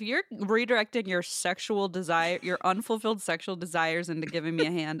me. If you're redirecting your sexual desire, your unfulfilled sexual desires into giving me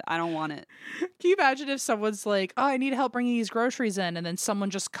a hand, I don't want it. Can you imagine if someone's like, oh, I need help bringing these groceries in, and then someone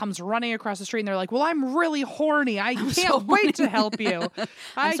just comes running across the street and they're like, well, I'm really horny. I can't wait to help you.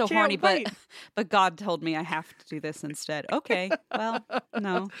 I'm so horny, wait. but God told me I have to do this instead. Okay, well,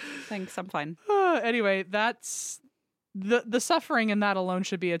 no, thanks, I'm fine. Anyway, that's the suffering in that alone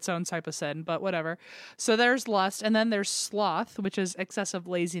should be its own type of sin, but whatever. So there's lust, and then there's sloth, which is excessive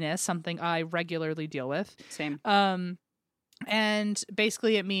laziness, something I regularly deal with. Same. And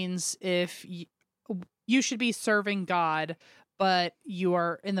basically it means if you should be serving God, but you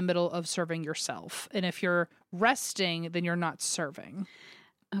are in the middle of serving yourself. And if you're resting, then you're not serving.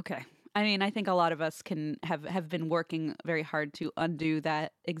 Okay. I mean, I think a lot of us can have been working very hard to undo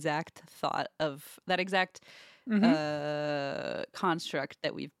that exact thought of that exact construct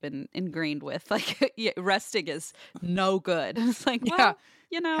that we've been ingrained with. Like, resting is no good. It's like, well,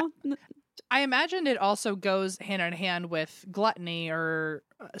 you know. I imagine it also goes hand in hand with gluttony or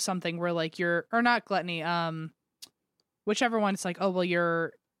something where like or not gluttony, whichever one. It's like, oh, well,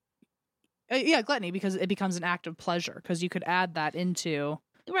 you're, gluttony, because it becomes an act of pleasure, because you could add that into.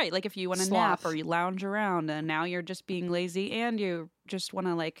 Right, like if you want to nap or you lounge around and now you're just being lazy and you just want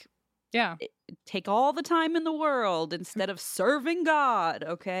to like take all the time in the world instead of serving God,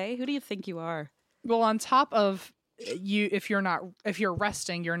 okay? Who do you think you are? Well, on top of if you're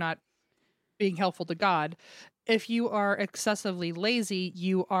resting, you're not being helpful to God. If you are excessively lazy,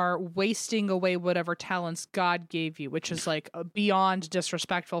 you are wasting away whatever talents God gave you, which is like beyond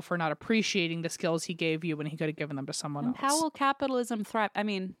disrespectful for not appreciating the skills he gave you when he could have given them to someone else. How will capitalism thrive? I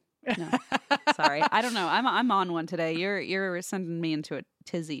mean, no. Sorry. I don't know. I'm on one today. You're sending me into a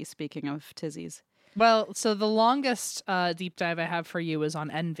tizzy, speaking of tizzies. Well, so the longest deep dive I have for you is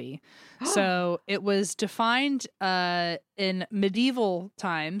on envy. So it was defined in medieval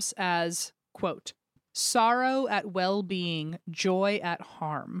times as, quote, sorrow at well-being, joy at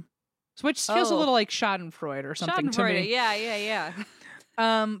harm. Which feels a little like Schadenfreude or something to me. Yeah.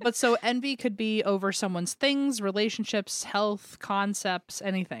 But so envy could be over someone's things, relationships, health, concepts,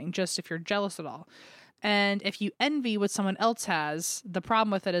 anything, just if you're jealous at all. And if you envy what someone else has, the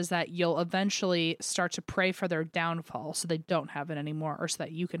problem with it is that you'll eventually start to pray for their downfall so they don't have it anymore, or so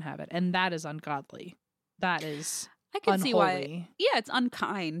that you can have it. And that is ungodly. That is I can unholy. see why. Yeah, it's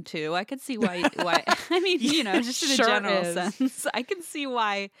unkind too. I could see why. I mean, you know, just in a Sure general is. sense, I can see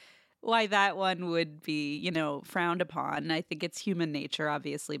why that one would be, you know, frowned upon. I think it's human nature,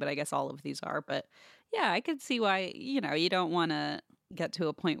 obviously, but I guess all of these are. But yeah, I could see why, you know, you don't want to get to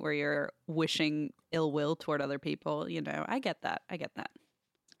a point where you're wishing ill will toward other people. You know, I get that. I get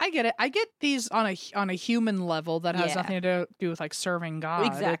it. I get these on a human level that has nothing to do with like serving God.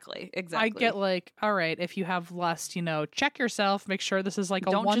 Exactly. I get like, all right, if you have lust, you know, check yourself, make sure this is like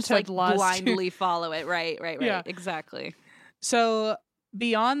a don't wanted just like lust. blindly follow it. Right. Yeah. Exactly. So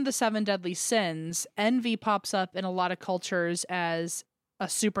beyond the 7 deadly sins, envy pops up in a lot of cultures as a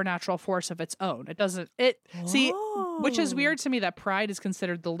supernatural force of its own. See, Which is weird to me that Pride is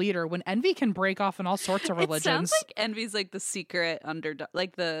considered the leader when Envy can break off in all sorts of religions. It sounds like Envy's like the secret underdog,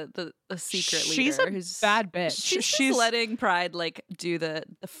 like the secret leader. She's a bad bitch. She's just letting Pride like do the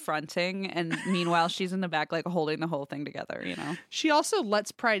fronting, and meanwhile she's in the back like holding the whole thing together. You know. She also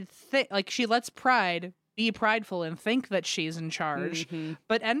lets Pride she lets Pride be prideful and think that she's in charge. Mm-hmm.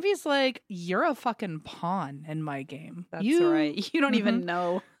 But Envy's like, you're a fucking pawn in my game. That's right. You don't even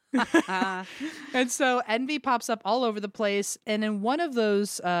know. And so Envy pops up all over the place. And in one of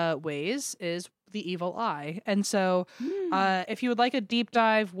those ways is the evil eye. And so if you would like a deep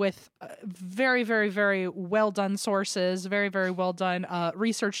dive with very, very, very well done sources, very, very well done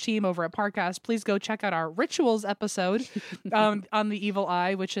research team over at Parcast, please go check out our rituals episode on the evil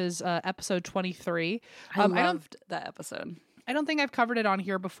eye, which is episode 23. I loved that episode. I don't think I've covered it on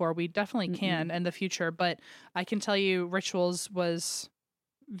here before. We definitely can in the future, but I can tell you Rituals was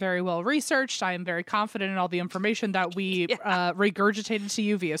very well researched. I am very confident in all the information that we regurgitated to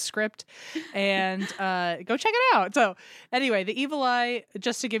you via script, and go check it out. So anyway, the evil eye,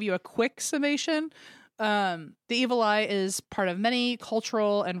 just to give you a quick summation, the evil eye is part of many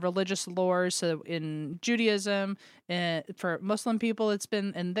cultural and religious lore. So in Judaism, for Muslim people, it's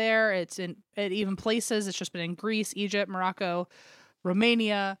been in there. It's in even places. It's just been in Greece, Egypt, Morocco,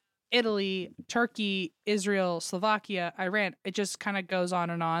 Romania, Italy, Turkey, Israel, Slovakia, Iran. It just kind of goes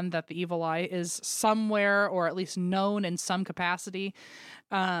on that the evil eye is somewhere, or at least known in some capacity.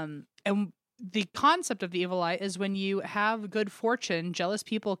 And the concept of the evil eye is when you have good fortune, jealous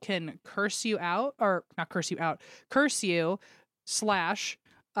people can curse you out, or not curse you out, curse you,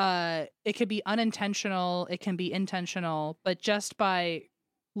 it could be unintentional, it can be intentional, but just by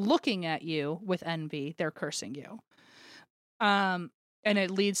looking at you with envy, they're cursing you. And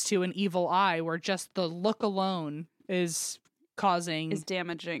it leads to an evil eye where just the look alone is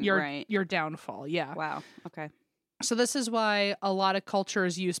damaging your downfall. Yeah. Wow. Okay. So this is why a lot of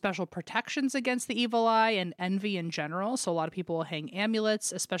cultures use special protections against the evil eye and envy in general. So a lot of people will hang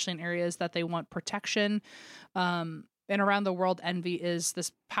amulets, especially in areas that they want protection. And around the world, envy is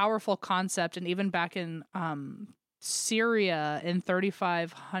this powerful concept. And even back in Syria in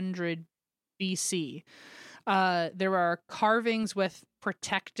 3500 BC, there are carvings with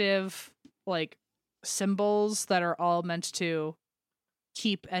protective symbols that are all meant to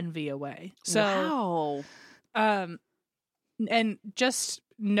keep envy away. So, wow. And just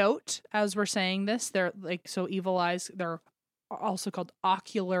note as we're saying this, they're evil eyes, they're also called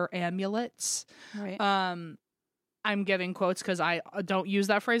ocular amulets. Right. I'm giving quotes because I don't use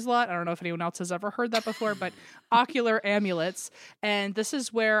that phrase a lot. I don't know if anyone else has ever heard that before, but ocular amulets. And this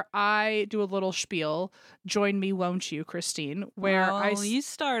is where I do a little spiel. Join me, won't you, Christine? Where you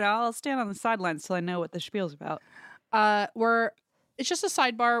start. I'll stand on the sidelines till I know what the spiel's about. It's just a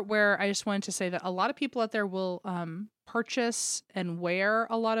sidebar where I just wanted to say that a lot of people out there will purchase and wear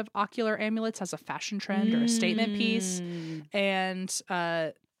a lot of ocular amulets as a fashion trend or a statement piece. And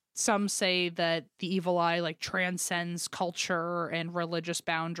some say that the evil eye transcends culture and religious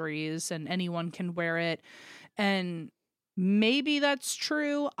boundaries and anyone can wear it. And maybe that's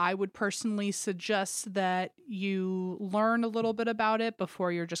true. I would personally suggest that you learn a little bit about it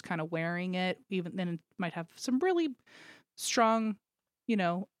before you're just kind of wearing it. Even then, it might have some really strong,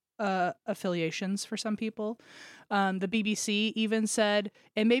 affiliations for some people. The BBC even said,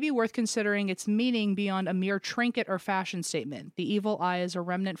 it may be worth considering its meaning beyond a mere trinket or fashion statement. The evil eye is a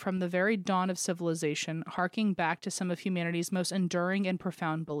remnant from the very dawn of civilization, harking back to some of humanity's most enduring and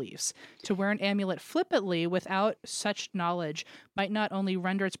profound beliefs. To wear an amulet flippantly without such knowledge might not only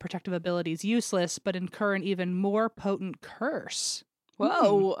render its protective abilities useless, but incur an even more potent curse.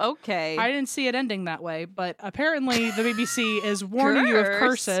 Whoa, okay. I didn't see it ending that way, but apparently the BBC is warning you of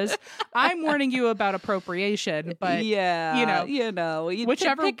curses. I'm warning you about appropriation, but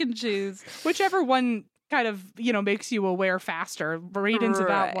whichever pick and choose. Whichever one kind of, makes you aware faster. Read into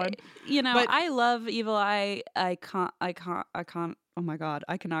that one. I love evil eye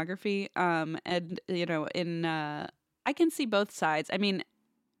iconography. And I can see both sides. I mean,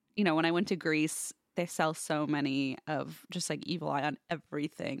 when I went to Greece, they sell so many of just evil eye on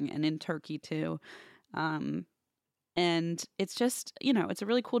everything, and in Turkey too. And it's just, it's a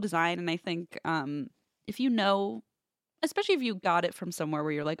really cool design. And I think if especially if you got it from somewhere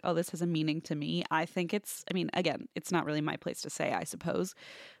where you're like, oh, this has a meaning to me, I think again, it's not really my place to say, I suppose.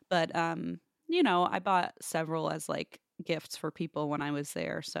 But, I bought several as gifts for people when I was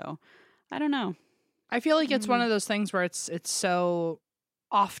there. So I don't know. I feel like it's one of those things where it's so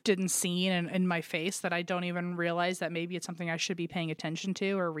often seen in my face that I don't even realize that maybe it's something I should be paying attention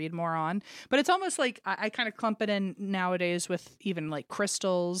to or read more on. But it's almost like I kind of clump it in nowadays with even like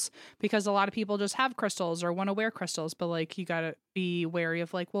crystals, because a lot of people just have crystals or want to wear crystals, but like you got to be wary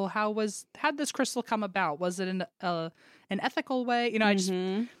of like, well, how'd this crystal come about? Was it in an ethical way? You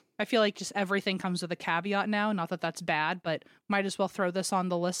know, I feel like just everything comes with a caveat now. Not that that's bad, but might as well throw this on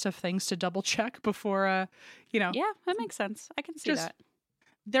the list of things to double check before, Yeah, that makes sense. I can see that.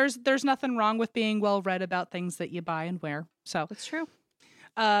 There's nothing wrong with being well read about things that you buy and wear. So That's true.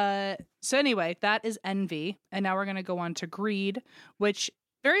 So anyway, that is envy, and now we're going to go on to greed, which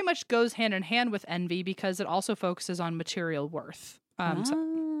very much goes hand in hand with envy because it also focuses on material worth.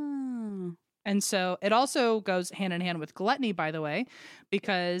 And so it also goes hand in hand with gluttony, by the way,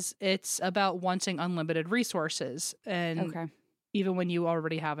 because it's about wanting unlimited resources, and even when you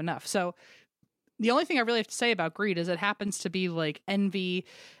already have enough. So the only thing I really have to say about greed is it happens to be like envy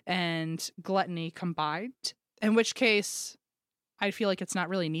and gluttony combined, in which case I feel like it's not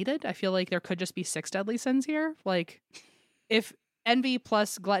really needed. I feel like there could just be 6 deadly sins here. Like if envy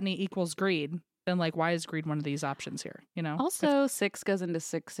plus gluttony equals greed, then like why is greed one of these options here? You know. Also, 6 goes into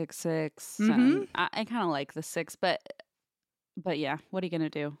 666. And I kind of like the 6, but yeah, what are you gonna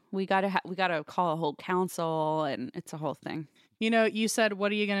do? We gotta call a whole council, and it's a whole thing. You know, you said,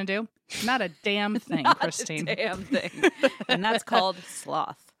 what are you going to do? Not a damn thing, Not Christine. A damn thing. And that's called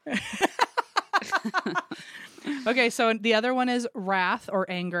sloth. Okay, so the other one is wrath or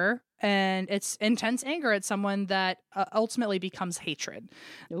anger, and it's intense anger at someone that ultimately becomes hatred.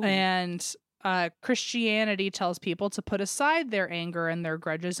 Ooh. And Christianity tells people to put aside their anger and their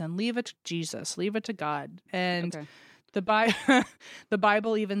grudges and leave it to Jesus, leave it to God. And the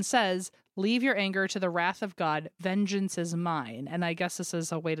Bible even says, leave your anger to the wrath of God. Vengeance is mine. And I guess this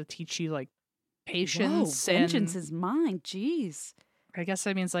is a way to teach you like patience. Whoa, vengeance is mine. Jeez. I guess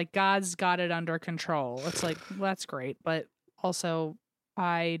that means like God's got it under control. It's like, well, that's great. But also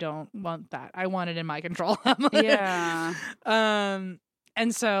I don't want that. I want it in my control. Yeah.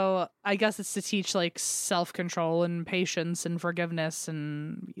 And so I guess it's to teach like self-control and patience and forgiveness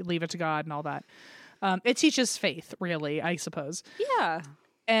and leave it to God and all that. It teaches faith, really, I suppose. Yeah.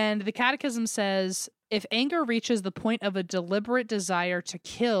 And the Catechism says, if anger reaches the point of a deliberate desire to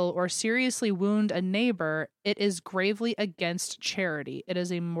kill or seriously wound a neighbor, it is gravely against charity. It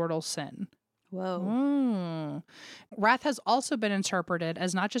is a mortal sin. Whoa. Wrath has also been interpreted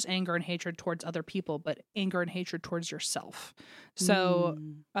as not just anger and hatred towards other people, but anger and hatred towards yourself. So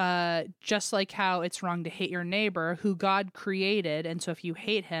just like how it's wrong to hate your neighbor who God created, and so if you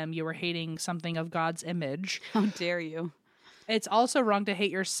hate him, you are hating something of God's image. How dare you? It's also wrong to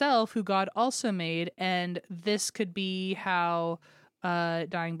hate yourself who God also made, and this could be how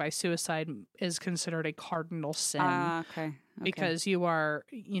dying by suicide is considered a cardinal sin. Okay. Because you are,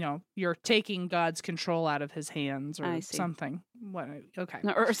 you're taking God's control out of his hands or something. What? Okay.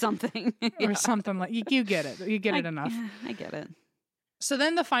 Or something. Or something like, you get it. You get it enough. I get it. So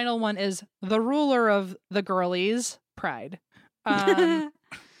then the final one is the ruler of the girlies, pride. I'm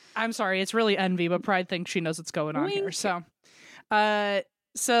sorry, it's really envy, but pride thinks she knows what's going on here.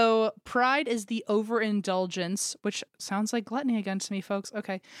 So pride is the overindulgence, which sounds like gluttony again to me, folks.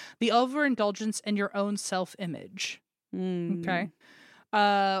 Okay. The overindulgence in your own self-image. Okay.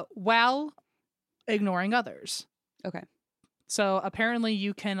 While ignoring others. Okay. So apparently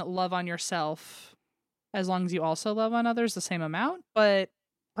you can love on yourself as long as you also love on others the same amount, but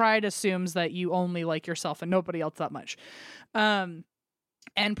pride assumes that you only like yourself and nobody else that much. And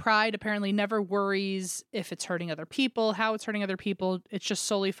pride apparently never worries if it's hurting other people, how it's hurting other people. It's just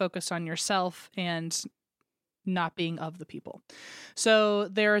solely focused on yourself and not being of the people. So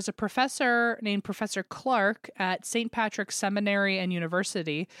there is a professor named Professor Clark at St. Patrick's Seminary and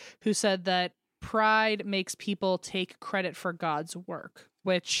University who said that pride makes people take credit for God's work,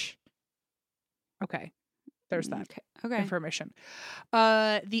 which, okay, there's that information.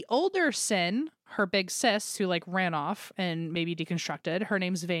 The older sin, her big sis who like ran off and maybe deconstructed, her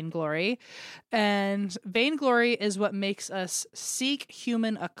name's vainglory. And vainglory is what makes us seek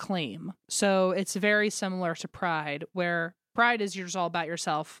human acclaim. So it's very similar to pride, where pride is you're just all about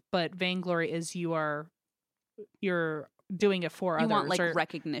yourself, but vainglory is you're doing it for others. You want like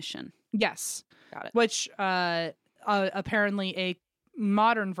recognition. Yes. Got it. Which apparently a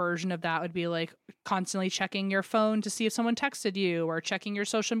modern version of that would be like constantly checking your phone to see if someone texted you, or checking your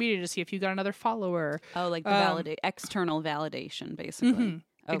social media to see if you got another follower. Oh, like the external validation, basically. Mm-hmm.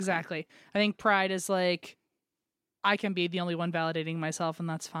 Okay. Exactly. I think pride is like, I can be the only one validating myself and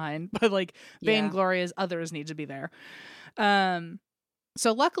that's fine. But like vainglory is others need to be there.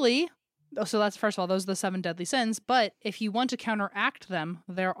 So luckily, So that's, first of all, those are the 7 deadly sins. But if you want to counteract them,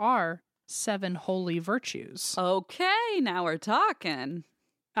 there are 7 holy virtues. Okay, now we're talking.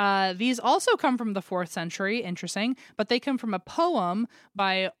 These also come from the 4th century, interesting, but they come from a poem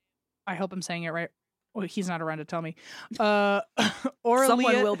by, I hope I'm saying it right. Well, he's not around to tell me. Someone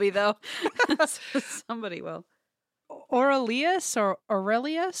will be, though. Somebody will. Aurelius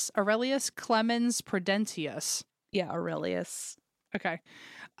Clemens Prudentius. Yeah, Aurelius. Okay.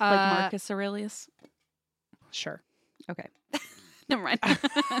 Like Marcus Aurelius? Sure. Okay. Never mind.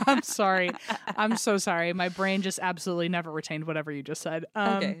 I'm sorry. I'm so sorry. My brain just absolutely never retained whatever you just said.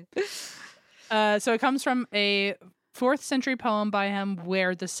 Okay. So it comes from a 4th century poem by him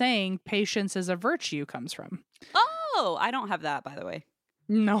where the saying "patience is a virtue" comes from. Oh, I don't have that, by the way.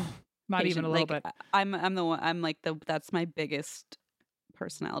 No, not even Patient, a little like, bit. I'm the one. I'm like that's my biggest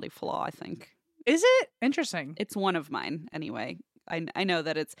personality flaw, I think. Is it? Interesting. It's one of mine anyway. I know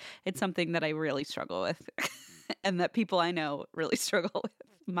that it's something that I really struggle with, and that people I know really struggle with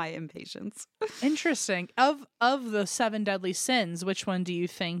my impatience. Interesting. Of the 7 deadly sins, which one do you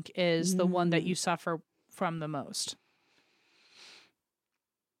think is the one that you suffer from the most?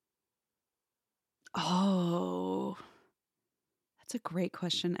 Oh, that's a great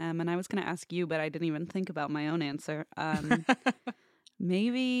question, Em. And I was going to ask you, but I didn't even think about my own answer.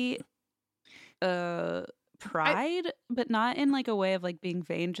 Maybe pride, but not in like a way of like being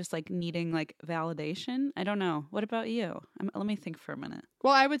vain, just like needing like validation. I don't know. What about you? Let me think for a minute.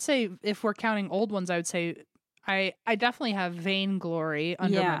 Well, I would say if we're counting old ones, I would say I definitely have vainglory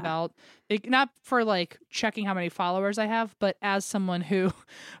under my belt. Not for like checking how many followers I have, but as someone who,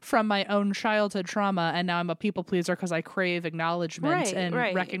 from my own childhood trauma, and now I'm a people pleaser because I crave acknowledgement and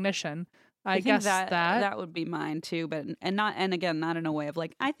recognition. I guess that would be mine too, but and again, not in a way of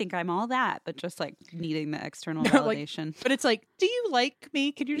like I think I'm all that, but just like needing the external validation. But it's like, do you like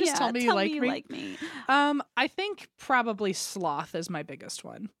me? Could you just tell me you like me? I think probably sloth is my biggest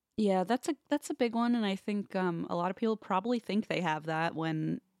one. Yeah, that's a big one, and I think a lot of people probably think they have that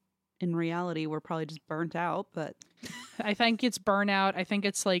when in reality we're probably just burnt out. But I think it's burnout. I think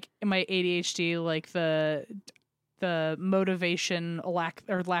it's like in my ADHD, like the motivation lack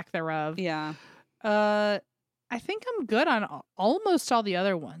thereof. Yeah. I think I'm good on almost all the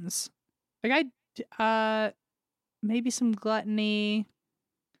other ones. Like maybe some gluttony,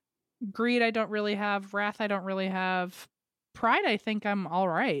 greed I don't really have, wrath I don't really have, pride I think I'm all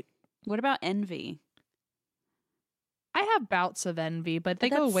right. What about envy? I have bouts of envy, but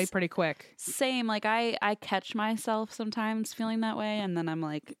they go away pretty quick. Same. Like I catch myself sometimes feeling that way, and then I'm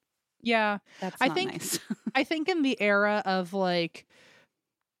like, yeah, that's not nice. I think in the era of like,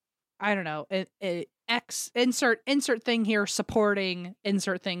 I don't know, insert thing here, supporting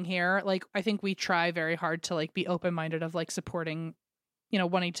insert thing here. Like, I think we try very hard to like be open minded of like supporting,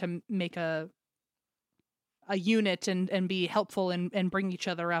 wanting to make a unit and be helpful and bring each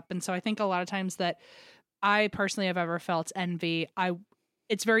other up. And so I think a lot of times that I personally have ever felt envy,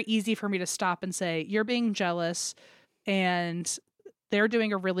 it's very easy for me to stop and say, you're being jealous and they're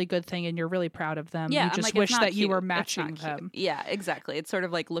doing a really good thing and you're really proud of them. Yeah, you just wish that you were matching them. Yeah, exactly. It's sort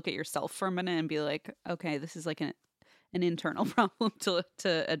of like look at yourself for a minute and be like, okay, this is like an internal problem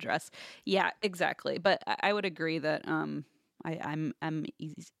to address. Yeah, exactly. But I would agree that I'm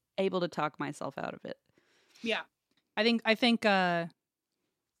able to talk myself out of it. Yeah. I think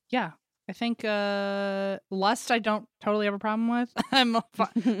lust I don't totally have a problem with. I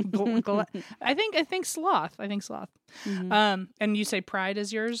think sloth. Mm-hmm. And you say pride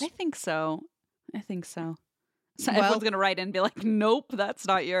is yours? I think so. So everyone's gonna write in and be like, "Nope, that's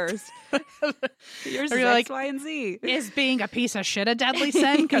not yours. Yours is X, Y, and Z." Is being a piece of shit a deadly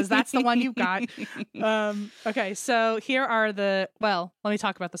sin? Because that's the one you got. Okay, so here are let me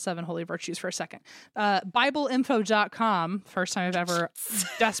talk about the 7 holy virtues for a second. BibleInfo.com, first time I've ever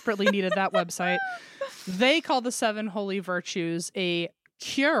desperately needed that website. They call the 7 holy virtues a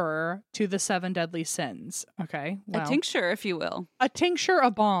cure to the 7 deadly sins. Okay, a tincture, if you will, a tincture,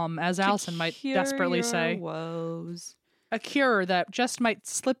 a balm, as Allison might desperately say. Woes. A cure that just might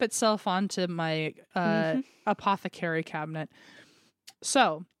slip itself onto my apothecary cabinet.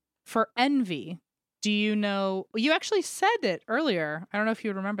 So, for envy, do you know? You actually said it earlier. I don't know if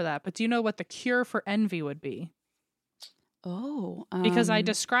you remember that, but do you know what the cure for envy would be? Oh, because I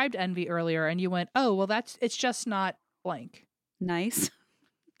described envy earlier, and you went, "Oh, well, it's just not blank." Nice.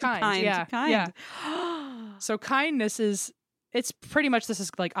 Kind. Yeah. So kindness it's pretty much, this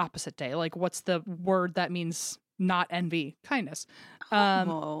is like opposite day. Like, what's the word that means not envy? Kindness.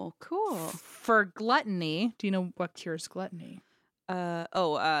 Cool. For gluttony, do you know what cures gluttony?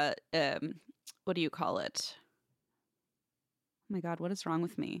 What do you call it? my God, what is wrong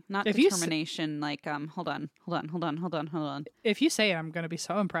with me? Not If you determination. Like, hold on. If you say it, I'm going to be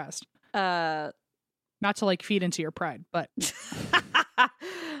so impressed. Not to like feed into your pride, but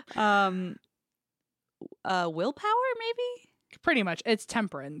willpower, maybe? pretty much it's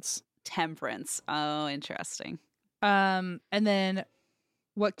temperance. Temperance. Oh, interesting. And then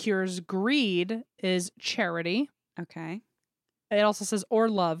what cures greed is charity. Okay. It also says or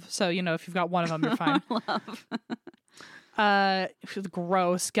love. So, you know, if you've got one of them, you're fine. Love.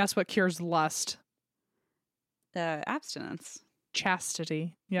 Gross. Guess what cures lust? Abstinence.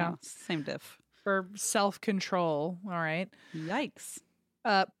 Chastity. Yeah. Oh, same diff. For self-control. All right. Yikes.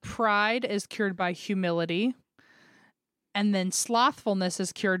 Pride is cured by humility. And then slothfulness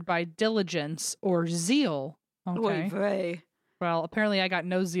is cured by diligence or zeal. Okay. Oy vey. Well, apparently I got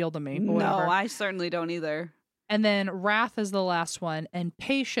no zeal to me. But No, whatever. I certainly don't either. And then wrath is the last one, and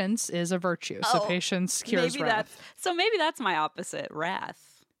patience is a virtue. So Oh, patience cures maybe wrath. maybe that's my opposite,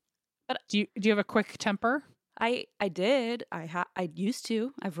 wrath. Do you have a quick temper? I did. I used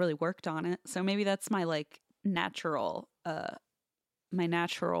to. I've really worked on it. So maybe that's my like natural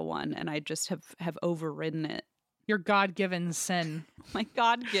one, and I just have overridden it. Your God-given sin. My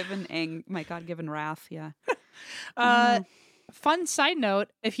God-given wrath, yeah. Fun side note,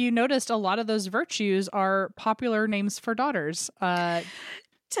 if you noticed, a lot of those virtues are popular names for daughters.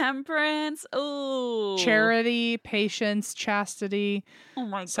 Temperance. Oh. Charity, patience, chastity. Oh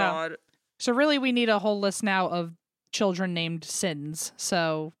my So- God. So really we need a whole list now of children named sins.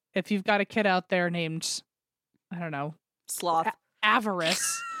 So if you've got a kid out there named, I don't know, Sloth.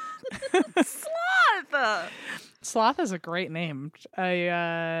 Avarice. Sloth. Sloth is a great name.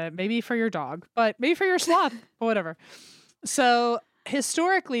 Maybe for your dog, but maybe for your sloth, but whatever. So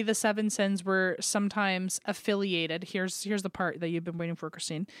historically, the seven sins were sometimes affiliated. Here's the part that you've been waiting for,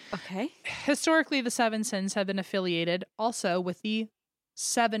 Christine. Okay. Historically, the seven sins have been affiliated also with the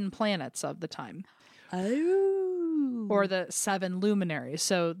 7 planets of the time, Oh. or the 7 luminaries.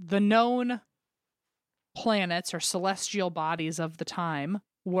 So the known planets or celestial bodies of the time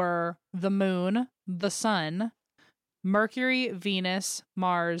were the moon, the sun, Mercury, Venus,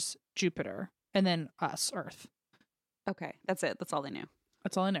 Mars, Jupiter, and then us, Earth. Okay, that's it. That's all they knew.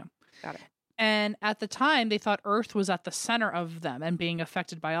 That's all I knew. Got it. And at the time, they thought Earth was at the center of them and being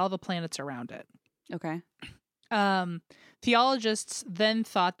affected by all the planets around it. Okay. Theologists then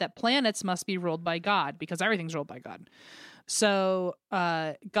thought that planets must be ruled by God because everything's ruled by God. So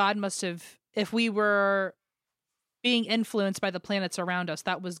God must have, if we were being influenced by the planets around us,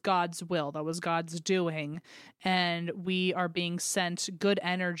 that was God's will, that was God's doing, and we are being sent good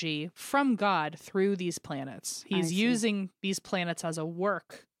energy from God through these planets. I He's see. using these planets as a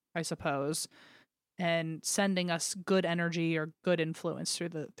work, I suppose, and sending us good energy or good influence through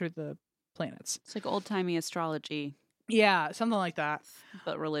the planets. It's like old-timey astrology, Yeah, something like that.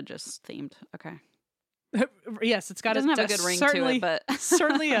 but religious themed. Okay. Yes, it's got Doesn't have a good ring to certainly, it, but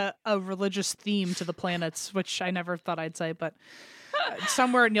certainly a religious theme to the planets, which I never thought I'd say, but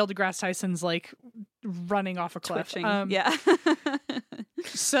somewhere Neil deGrasse Tyson's like running off a cliff. twitching. Yeah.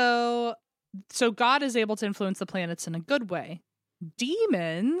 So God is able to influence the planets in a good way.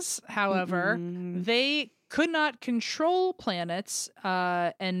 Demons, however, Mm-mm. they could not control planets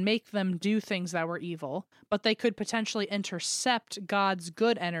and make them do things that were evil, but they could potentially intercept God's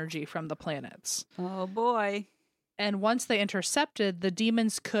good energy from the planets. Oh boy. And once they intercepted, the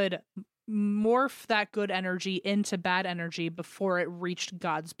demons could morph that good energy into bad energy before it reached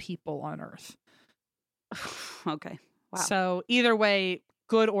God's people on Earth. Okay. Wow. So either way,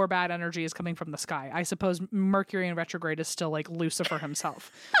 good or bad energy is coming from the sky. I suppose Mercury in retrograde is still like Lucifer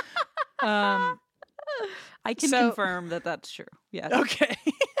himself. I can confirm that that's true. Yeah. Okay.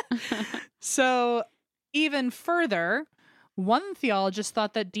 So even further, one theologist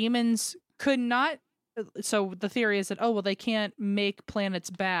thought that demons could not. So the theory is that, oh, well, they can't make planets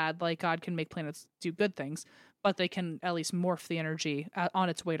bad like God can make planets do good things, but they can at least morph the energy on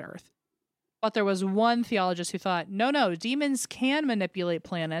its way to Earth. But there was one theologist who thought, no, demons can manipulate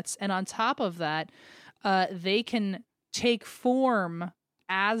planets. And on top of that, they can take form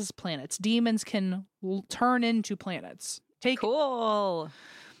as planets. Demons can turn into planets. Cool.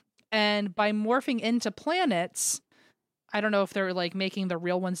 And by morphing into planets, I don't know if they're like making the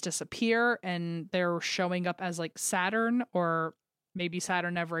real ones disappear and they're showing up as like Saturn, or maybe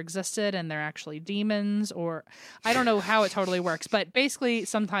Saturn never existed and they're actually demons, or I don't know how it totally works. But basically,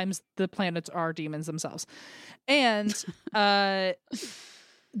 sometimes the planets are demons themselves. And the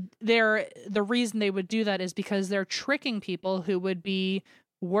reason they would do that is because they're tricking people who would be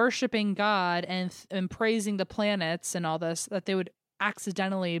worshiping God and praising the planets and all this, that they would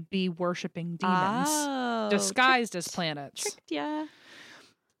accidentally be worshiping demons disguised as planets. Tricked ya.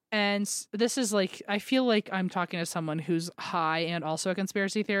 And this is like, I feel like I'm talking to someone who's high and also a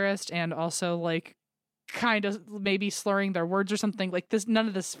conspiracy theorist and also like kind of maybe slurring their words or something. Like this, none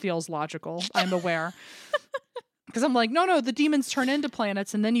of this feels logical. I'm aware. Because I'm like, no, the demons turn into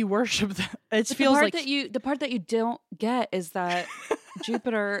planets and then you worship them. It feels like the part that you don't get is that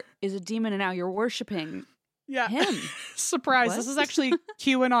Jupiter is a demon and now you're worshiping him. Surprise. What? This is actually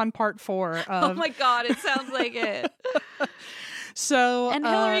QAnon part 4 of... Oh my God, it sounds like it. So and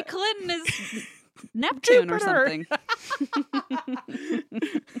Hillary Clinton is Neptune or something.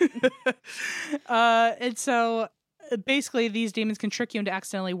 And so basically these demons can trick you into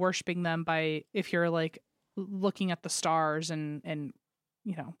accidentally worshiping them by, if you're like looking at the stars and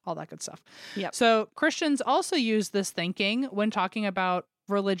you know, all that good stuff. Yep. So Christians also use this thinking when talking about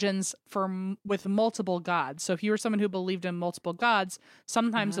religions with multiple gods. So if you were someone who believed in multiple gods,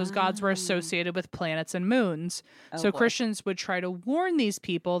 sometimes those gods were associated with planets and moons. So Christians would try to warn these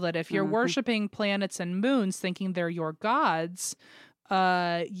people that if you're worshiping planets and moons thinking they're your gods,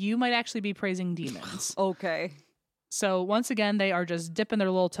 you might actually be praising demons. Okay. So once again, they are just dipping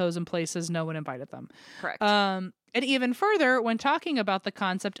their little toes in places no one invited them. Correct. And even further, when talking about the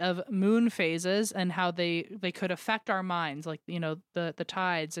concept of moon phases and how they could affect our minds, like, you know, the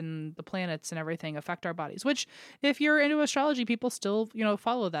tides and the planets and everything affect our bodies, which if you're into astrology, people still, you know,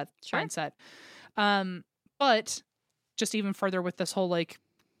 follow that mindset. But just even further with this whole like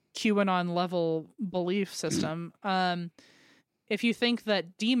QAnon level belief system, if you think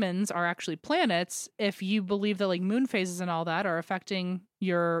that demons are actually planets, if you believe that like moon phases and all that are affecting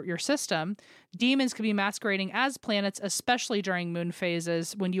your system, demons could be masquerading as planets, especially during moon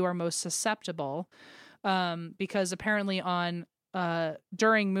phases when you are most susceptible. Because apparently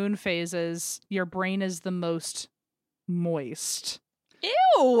during moon phases, your brain is the most moist.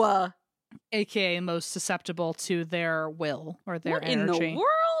 Ew! AKA most susceptible to their will or their what energy. in the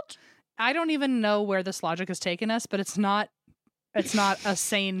world? I don't even know where this logic has taken us, but it's not a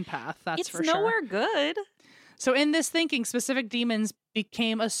sane path, that's for sure. It's nowhere good. So in this thinking, specific demons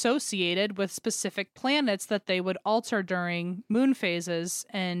became associated with specific planets that they would alter during moon phases,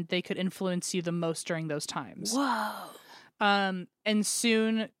 and they could influence you the most during those times. Whoa. And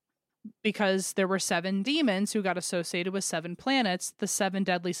soon, because there were 7 demons who got associated with 7 planets, the 7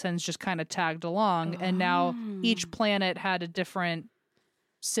 deadly sins just kind of tagged along, and now each planet had a different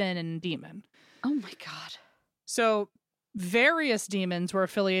sin and demon. Oh my God. So various demons were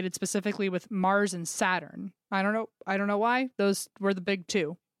affiliated specifically with Mars and Saturn. I don't know why. Those were the big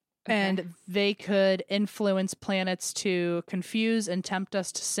 2. Okay. And they could influence planets to confuse and tempt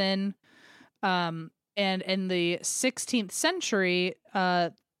us to sin. And in the 16th century,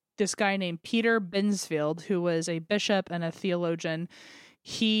 this guy named Peter Binsfeld, who was a bishop and a theologian,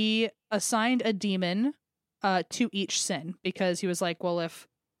 he assigned a demon to each sin, because he was like, well, if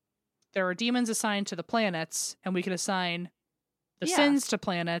there are demons assigned to the planets and we could assign the sins to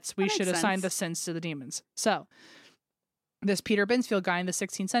planets, we should assign the sins to the demons. So this Peter Binsfeld guy in the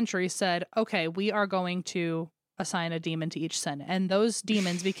 16th century said, okay, we are going to assign a demon to each sin. And those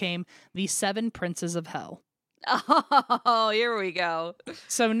demons became the 7 princes of hell. Oh, here we go.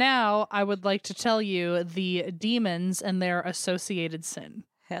 So now I would like to tell you the demons and their associated sin.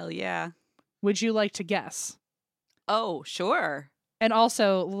 Hell yeah. Would you like to guess? Oh, sure. And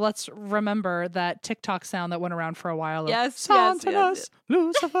also, let's remember that TikTok sound that went around for a while. Yes, Santanus,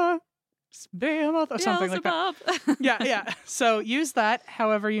 Lucifer, Behemoth, or something like that. Yeah. So use that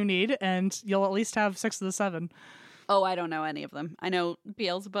however you need, and you'll at least have 6 of the 7. Oh, I don't know any of them. I know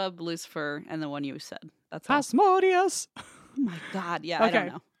Beelzebub, Lucifer, and the one you said. That's all. Asmodeus. Oh my God. Yeah, okay. I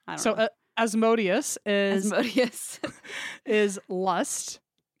don't know. So Asmodeus is is lust.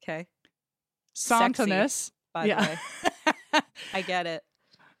 Okay. Santanus. Sexy, by the way. I get it.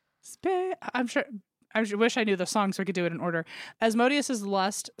 I'm sure. I wish I knew the song so I could do it in order. Asmodeus is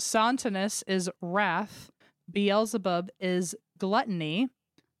lust. Santanus is wrath. Beelzebub is gluttony.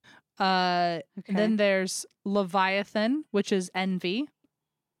 Then there's Leviathan, which is envy.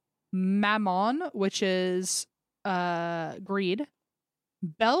 Mammon, which is greed.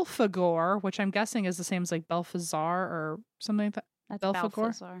 Belphegor, which I'm guessing is the same as like Belphazar or something like that. That's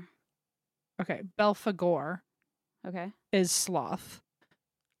Belphegor. Okay, Belphegor. Okay. Is sloth.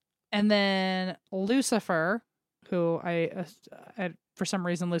 And then Lucifer, who I for some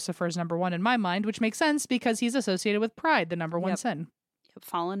reason Lucifer is number 1 in my mind, which makes sense because he's associated with pride, the number 1 sin. Yep,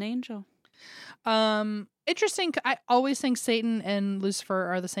 fallen angel. Interesting. I always think Satan and Lucifer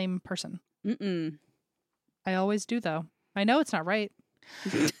are the same person. I always do, though. I know it's not right.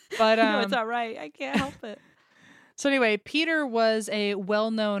 But no, it's not right. I can't help it. So anyway, Peter was a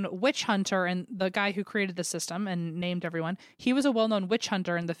well-known witch hunter, and the guy who created the system and named everyone, he was a well-known witch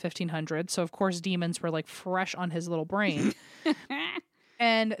hunter in the 1500s. So of course demons were like fresh on his little brain.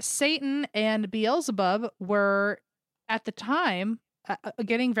 And Satan and Beelzebub were at the time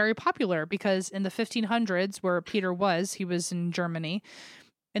getting very popular because in the 1500s, where Peter was, he was in Germany.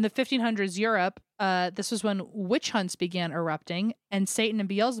 In the 1500s Europe, this was when witch hunts began erupting, and Satan and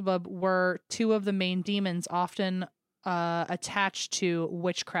Beelzebub were two of the main demons often attached to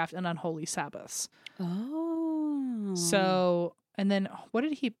witchcraft and unholy Sabbaths. Oh. So, and then what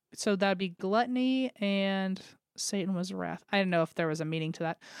did he... So that'd be gluttony and Satan was wrath. I don't know if there was a meaning to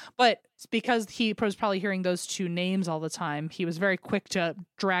that. But because he was probably hearing those two names all the time, he was very quick to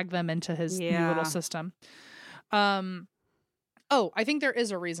drag them into his new little system. Oh, I think there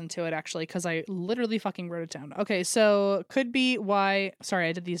is a reason to it, actually, because I literally fucking wrote it down. Okay, so could be why... Sorry,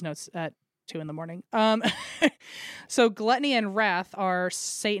 I did these notes at 2 a.m. So gluttony and wrath are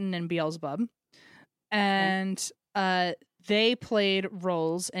Satan and Beelzebub. And they played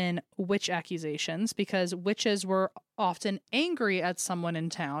roles in witch accusations because witches were often angry at someone in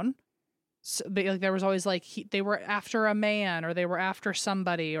town. So, there was always like they were after a man, or they were after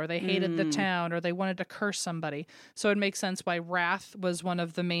somebody, or they hated the town, or they wanted to curse somebody. So it makes sense why wrath was one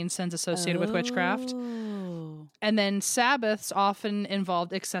of the main sins associated with witchcraft. And then Sabbaths often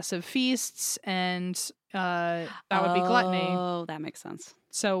involved excessive feasts, and that would be gluttony. Oh, that makes sense.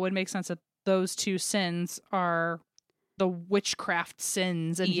 So it would make sense that those two sins are the witchcraft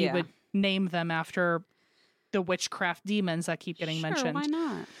sins, and he would name them after the witchcraft demons that keep getting mentioned. Why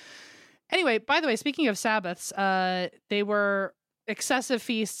not? Anyway, by the way, speaking of Sabbaths, they were excessive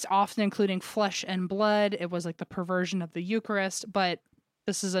feasts, often including flesh and blood. It was like the perversion of the Eucharist. But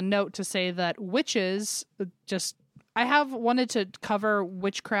this is a note to say that witches I have wanted to cover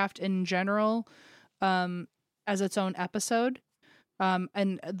witchcraft in general as its own episode.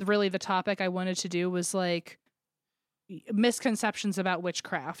 And really the topic I wanted to do was like misconceptions about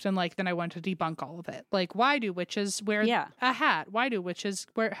witchcraft, and like then I wanted to debunk all of it. Like, why do witches wear a hat? Why do witches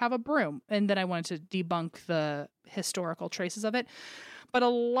have a broom? And then I wanted to debunk the historical traces of it. But a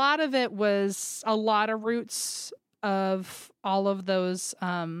lot of it was a lot of roots of all of those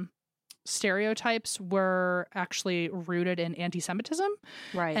stereotypes were actually rooted in anti-Semitism.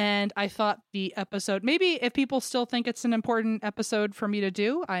 Right. And I thought the episode, maybe if people still think it's an important episode for me to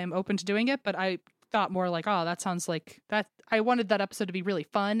do, I am open to doing it, but I thought more like, oh, that sounds like that. I wanted that episode to be really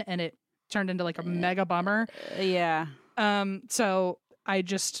fun, and it turned into like a mega bummer. Yeah. So I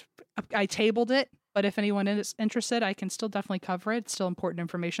tabled it, but if anyone is interested, I can still definitely cover it. It's still important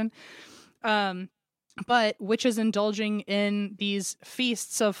information. But witches indulging in these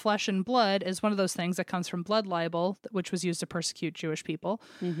feasts of flesh and blood is one of those things that comes from blood libel, which was used to persecute Jewish people.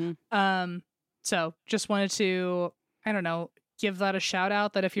 Mm-hmm. So just wanted to, I don't know, give that a shout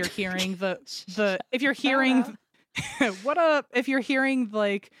out, that if you're hearing if you're hearing if you're hearing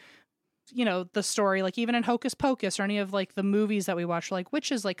like, you know, the story, like even in Hocus Pocus or any of like the movies that we watch, like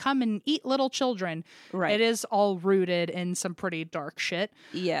witches like come and eat little children. Right. It is all rooted in some pretty dark shit.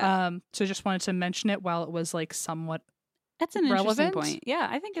 Yeah. So just wanted to mention it while it was like somewhat That's an relevant. Interesting point. Yeah,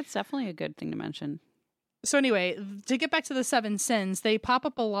 I think it's definitely a good thing to mention. So anyway, to get back to the 7 sins, they pop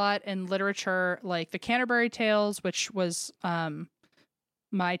up a lot in literature, like the Canterbury Tales, which was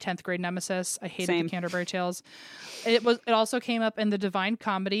my 10th grade nemesis. I hated the Canterbury Tales. It also came up in the Divine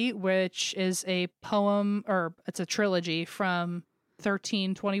Comedy, which is a poem, or it's a trilogy from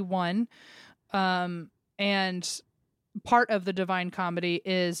 1321. And part of the Divine Comedy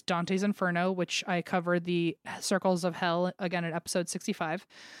is Dante's Inferno, which I covered the Circles of Hell again in episode 65.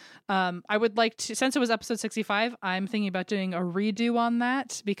 I would like to, since it was episode 65, I'm thinking about doing a redo on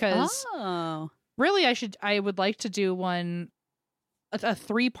that because really I would like to do one, a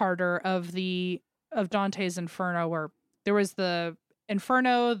 3-parter of Dante's Inferno, where there was the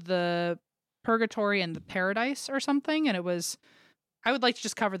Inferno, the Purgatory, and the Paradise or something. And I would like to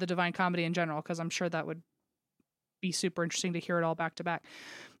just cover the Divine Comedy in general, because I'm sure that would be super interesting to hear it all back to back.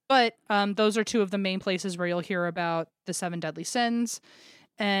 But those are 2 of the main places where you'll hear about the 7 deadly sins.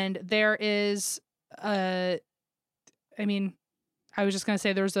 And there is, I was just going to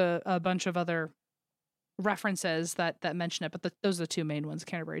say there's a bunch of other references that mention it, but those are the 2 main ones,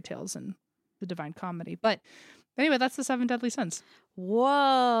 Canterbury Tales and the Divine Comedy. But anyway, that's the 7 deadly sins. Whoa.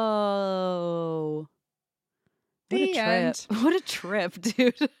 What a trip. What a trip,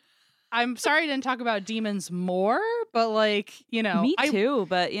 dude. I'm sorry I didn't talk about demons more, but like, you know. Me too,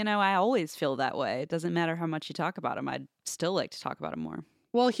 but you know, I always feel that way. It doesn't matter how much you talk about them. I'd still like to talk about them more.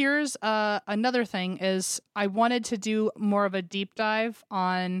 Well, here's another thing is I wanted to do more of a deep dive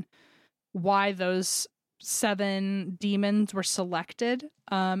on why those 7 demons were selected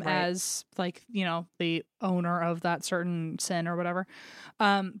as like, you know, the owner of that certain sin or whatever.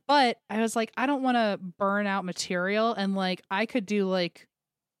 But I was like, I don't want to burn out material, and like I could do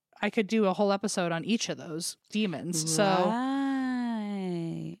a whole episode on each of those demons. So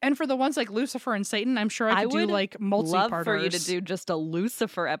and for the ones like Lucifer and Satan, I'm sure I could do like multi-parters. Love for you to do just a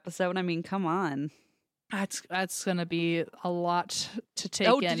Lucifer episode. I mean, come on. That's gonna be a lot to take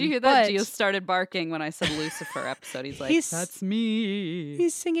in. Oh, did you hear that? Gio started barking when I said Lucifer episode. He's like, that's me.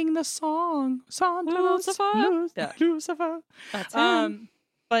 He's singing the song. Lucifer. Lucifer. That's him.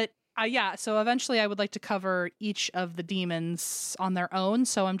 But yeah, so eventually I would like to cover each of the demons on their own.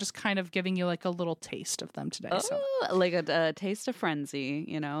 So I'm just kind of giving you like a little taste of them today. Oh, so like a taste of frenzy,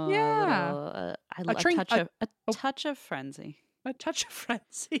 you know? Yeah. A touch of frenzy. A touch of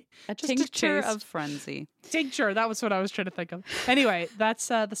frenzy. A tincture of frenzy. Tincture. That was what I was trying to think of. Anyway, that's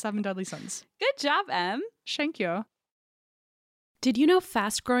the 7 Deadly Sins. Good job, Em. Thank you. Did you know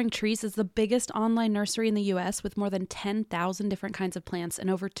Fast Growing Trees is the biggest online nursery in the U.S. with more than 10,000 different kinds of plants and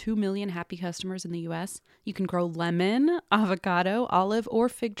over 2 million happy customers in the U.S.? You can grow lemon, avocado, olive, or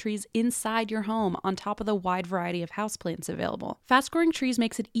fig trees inside your home on top of the wide variety of houseplants available. Fast Growing Trees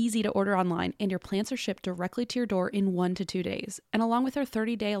makes it easy to order online, and your plants are shipped directly to your door in 1 to 2 days. And along with their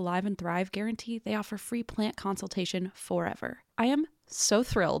 30-day Alive and Thrive guarantee, they offer free plant consultation forever. I am so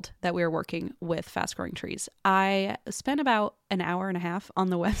thrilled that we are working with Fast Growing Trees. I spent about an hour and a half on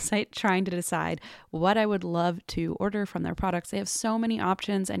the website trying to decide what I would love to order from their products. They have so many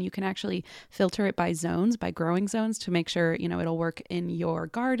options, and you can actually filter it by zones, by growing zones, to make sure, you know, it'll work in your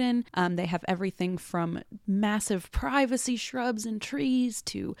garden. They have everything from massive privacy shrubs and trees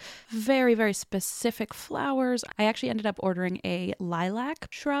to very, very specific flowers. I actually ended up ordering a lilac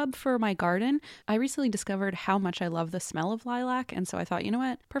shrub for my garden. I recently discovered how much I love the smell of lilac, and so I thought, you know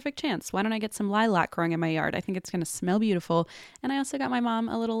what? Perfect chance. Why don't I get some lilac growing in my yard? I think it's going to smell beautiful. And I also got my mom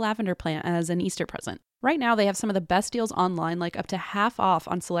a little lavender plant as an Easter present. Right now, they have some of the best deals online, like up to half off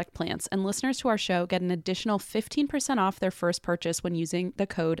on select plants, and listeners to our show get an additional 15% off their first purchase when using the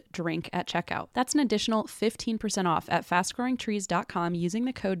code DRINK at checkout. That's an additional 15% off at fastgrowingtrees.com using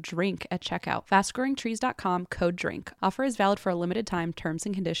the code DRINK at checkout. Fastgrowingtrees.com, code DRINK. Offer is valid for a limited time. Terms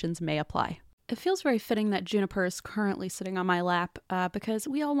and conditions may apply. It feels very fitting that Juniper is currently sitting on my lap because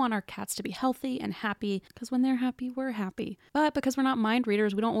we all want our cats to be healthy and happy, because when they're happy, we're happy. But because we're not mind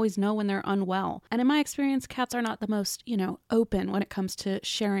readers, we don't always know when they're unwell. And in my experience, cats are not the most, open when it comes to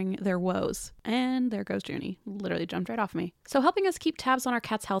sharing their woes. And there goes Junie. Literally jumped right off me. So helping us keep tabs on our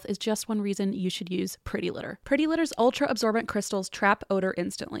cat's health is just one reason you should use Pretty Litter. Pretty Litter's ultra-absorbent crystals trap odor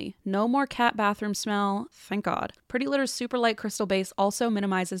instantly. No more cat bathroom smell, thank God. Pretty Litter's super light crystal base also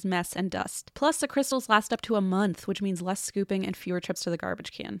minimizes mess and dust. Plus, the crystals last up to a month, which means less scooping and fewer trips to the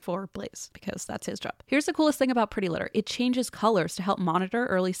garbage can for Blaze, because that's his job. Here's the coolest thing about Pretty Litter. It changes colors to help monitor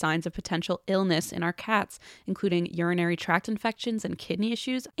early signs of potential illness in our cats, including urinary tract infections and kidney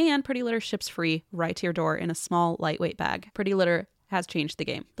issues, and Pretty Litter ships free right to your door in a small, lightweight bag. Pretty Litter has changed the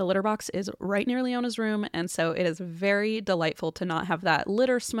game. The litter box is right near Leona's room, and so it is very delightful to not have that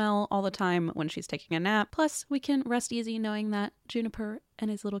litter smell all the time when she's taking a nap. Plus, we can rest easy knowing that Juniper and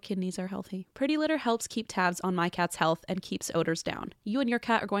his little kidneys are healthy. Pretty Litter helps keep tabs on my cat's health and keeps odors down. You and your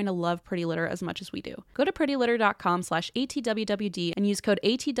cat are going to love Pretty Litter as much as we do. Go to prettylitter.com/ATWWD and use code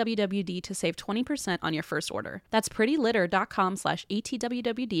ATWWD to save 20% on your first order. That's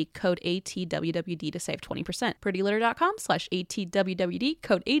prettylitter.com/ATWWD, code ATWWD to save 20%. prettylitter.com/ATWWD,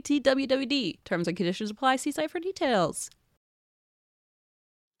 code ATWWD. Terms and conditions apply. See site for details.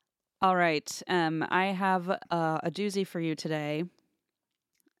 All right. I have a doozy for you today.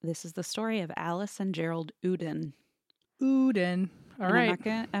 This is the story of Alice and Gerald Uden. Uden. All right.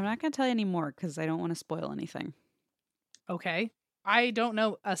 I'm not gonna tell you any more because I don't want to spoil anything. Okay. I don't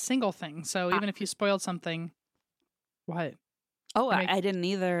know a single thing, so even if you spoiled something, what? Oh, I didn't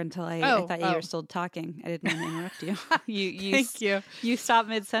either until I thought you were still talking. I didn't want to interrupt you. Thank you. You stopped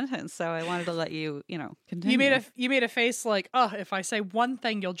mid-sentence, so I wanted to let you, continue. You made a face like, oh, if I say one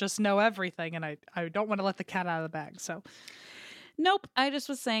thing, you'll just know everything, and I don't want to let the cat out of the bag. So, nope. I just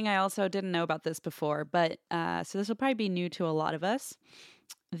was saying I also didn't know about this before, but so this will probably be new to a lot of us.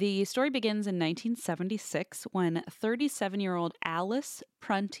 The story begins in 1976 when 37-year-old Alice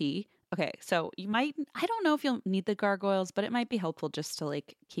Prunty. Okay, so I don't know if you'll need the gargoyles, but it might be helpful just to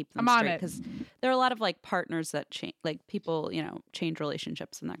keep them straight, because there are a lot of partners that change, people, change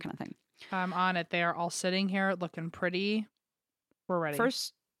relationships and that kind of thing. I'm on it. They are all sitting here looking pretty. We're ready.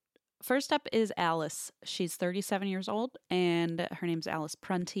 First up is Alice. She's 37 years old and her name's Alice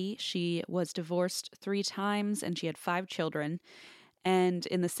Prunty. She was divorced 3 times and she had 5 children. And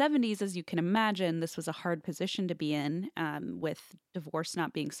in the 70s, as you can imagine, this was a hard position to be in, with divorce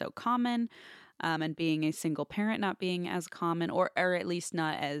not being so common, and being a single parent not being as common, or at least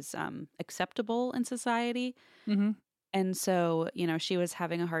not as acceptable in society. Mm-hmm. And so, she was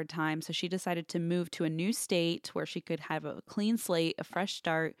having a hard time. So she decided to move to a new state where she could have a clean slate, a fresh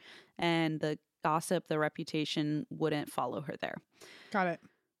start, and the gossip, the reputation wouldn't follow her there. Got it.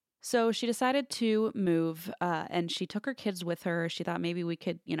 So she decided to move, and she took her kids with her. She thought maybe we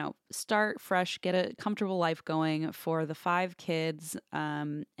could, start fresh, get a comfortable life going for the 5 kids.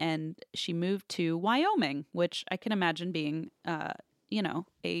 And she moved to Wyoming, which I can imagine being, a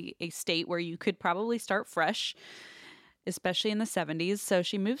state where you could probably start fresh, especially in the 70s. So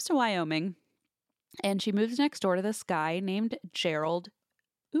she moves to Wyoming, and she moves next door to this guy named Gerald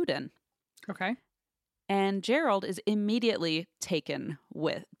Uden. Okay. And Gerald is immediately taken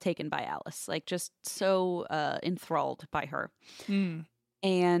by Alice, like just so enthralled by her. Mm.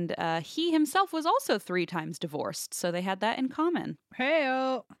 And he himself was also 3 times divorced, so they had that in common.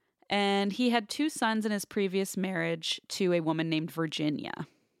 Hey-o. And he had 2 sons in his previous marriage to a woman named Virginia.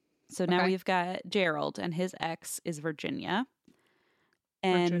 So now Okay. we've got Gerald, and his ex is Virginia.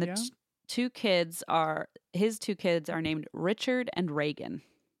 And Virginia? the 2 kids are named Richard and Reagan.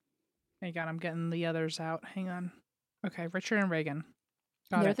 Hang on, I'm getting the others out. Hang on. Okay, Richard and Reagan.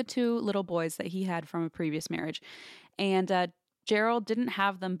 Got They're it. the 2 little boys that he had from a previous marriage. And Gerald didn't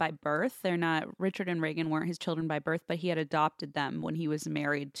have them by birth. Richard and Reagan weren't his children by birth, but he had adopted them when he was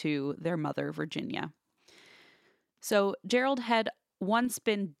married to their mother, Virginia. So Gerald had once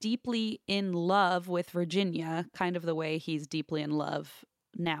been deeply in love with Virginia, kind of the way he's deeply in love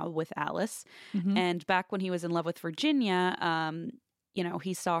now with Alice. Mhm. And back when he was in love with Virginia,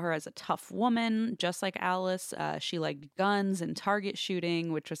 he saw her as a tough woman, just like Alice. She liked guns and target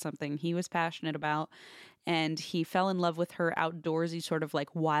shooting, which was something he was passionate about. And he fell in love with her outdoorsy, sort of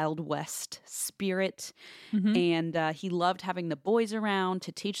like Wild West spirit. Mhm. And he loved having the boys around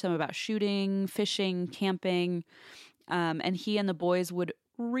to teach them about shooting, fishing, camping. And he and the boys would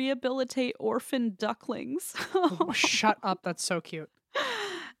rehabilitate orphan ducklings. Oh, shut up. That's so cute.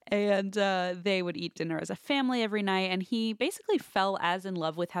 And they would eat dinner as a family every night. And he basically fell as in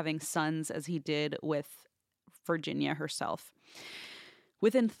love with having sons as he did with Virginia herself.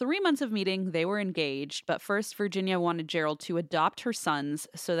 Within 3 months of meeting, they were engaged. But first, Virginia wanted Gerald to adopt her sons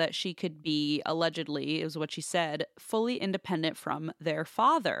so that she could be, allegedly, is what she said, fully independent from their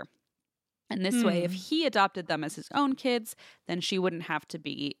father. And this way, if he adopted them as his own kids, then she wouldn't have to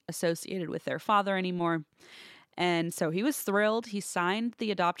be associated with their father anymore. And so he was thrilled. He signed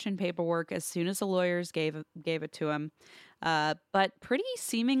the adoption paperwork as soon as the lawyers gave it to him. But pretty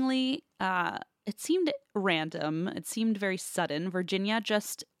seemingly, it seemed random. It seemed very sudden. Virginia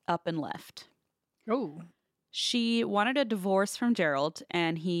just up and left. Oh. She wanted a divorce from Gerald,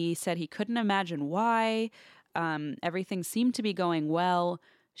 and he said he couldn't imagine why. Everything seemed to be going well.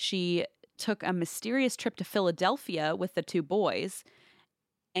 She took a mysterious trip to Philadelphia with the 2 boys.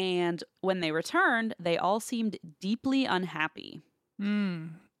 And when they returned, they all seemed deeply unhappy.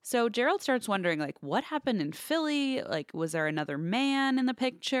 Mm. So Gerald starts wondering, like, what happened in Philly? Like, was there another man in the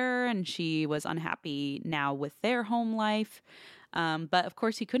picture? And she was unhappy now with their home life. But of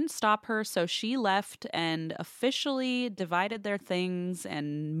course, he couldn't stop her. So she left and officially divided their things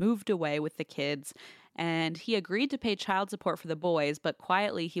and moved away with the kids. And he agreed to pay child support for the boys. But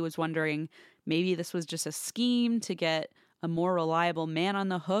quietly, he was wondering maybe this was just a scheme to get a more reliable man on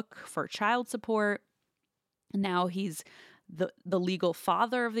the hook for child support. Now he's the legal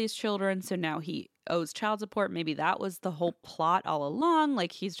father of these children, so now he owes child support. Maybe that was the whole plot all along,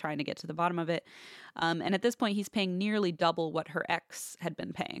 like he's trying to get to the bottom of it. And at this point, he's paying nearly double what her ex had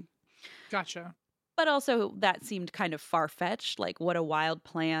been paying. Gotcha. But also, that seemed kind of far-fetched, like what a wild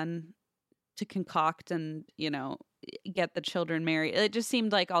plan to concoct and, get the children married. It just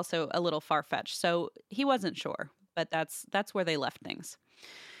seemed like also a little far-fetched, so he wasn't sure. But that's where they left things.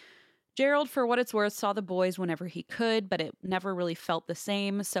 Gerald, for what it's worth, saw the boys whenever he could, but it never really felt the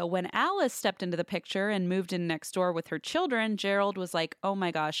same. So when Alice stepped into the picture and moved in next door with her children, Gerald was like, oh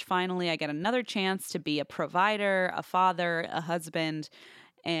my gosh, finally I get another chance to be a provider, a father, a husband.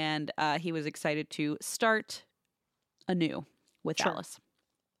 And he was excited to start anew with Sure. Alice.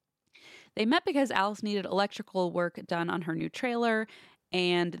 They met because Alice needed electrical work done on her new trailer,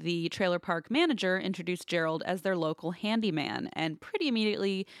 and the trailer park manager introduced Gerald as their local handyman. And pretty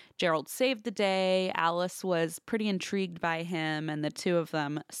immediately, Gerald saved the day. Alice was pretty intrigued by him, and the 2 of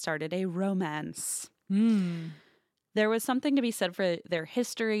them started a romance. Mm. There was something to be said for their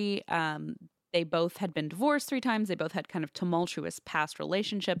history. They both had been divorced 3 times. They both had kind of tumultuous past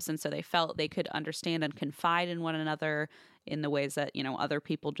relationships. And so they felt they could understand and confide in one another in the ways that, other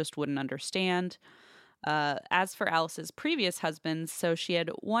people just wouldn't understand. As for Alice's previous husbands, so she had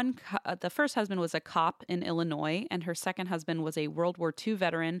the first husband was a cop in Illinois, and her second husband was a World War II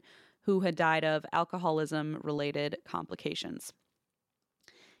veteran who had died of alcoholism-related complications.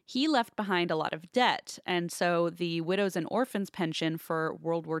 He left behind a lot of debt, and so the widows and orphans pension for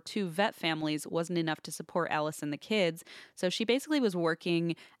World War II vet families wasn't enough to support Alice and the kids. So she basically was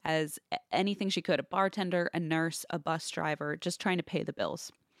working as anything she could, a bartender, a nurse, a bus driver, just trying to pay the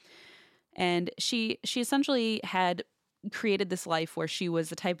bills. And she essentially had created this life where she was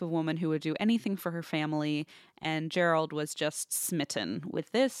the type of woman who would do anything for her family, and Gerald was just smitten with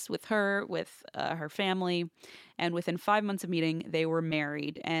her, with her family. And within 5 months of meeting, they were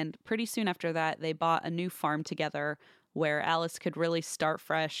married, and pretty soon after that, they bought a new farm together where Alice could really start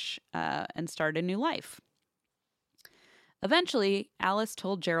fresh and start a new life. Eventually, Alice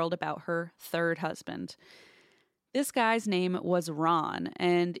told Gerald about her third husband. This guy's name was Ron,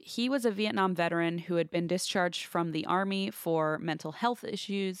 and he was a Vietnam veteran who had been discharged from the Army for mental health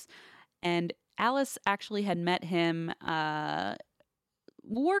issues. And Alice actually had met him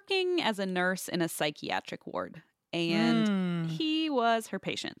working as a nurse in a psychiatric ward, and he was her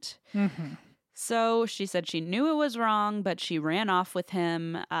patient. Mm-hmm. So she said she knew it was wrong, but she ran off with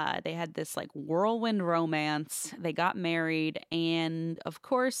him. They had this whirlwind romance. They got married. And of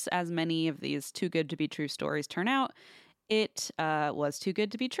course, as many of these too good to be true stories turn out, it was too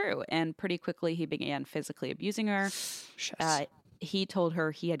good to be true. And pretty quickly, he began physically abusing her. He told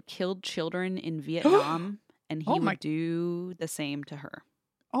her he had killed children in Vietnam and he would do the same to her.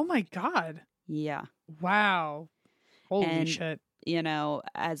 Oh my God. Yeah. Wow. Holy shit.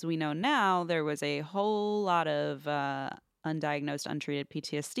 As we know now, there was a whole lot of undiagnosed, untreated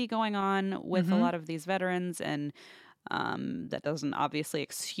PTSD going on with a lot of these veterans. And that doesn't obviously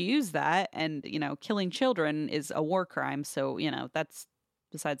excuse that. And, killing children is a war crime. So, that's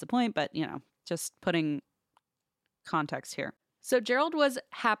besides the point. But, just putting context here. So Gerald was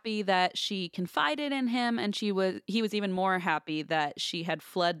happy that she confided in him, and he was even more happy that she had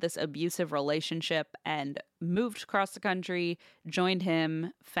fled this abusive relationship and moved across the country, joined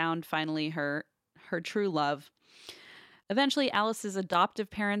him, found finally her true love. Eventually, Alice's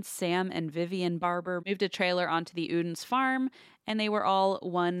adoptive parents, Sam and Vivian Barber, moved a trailer onto the Udens farm, and they were all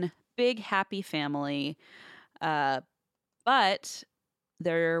one big happy family. But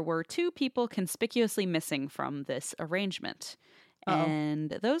there were 2 people conspicuously missing from this arrangement. Uh-oh.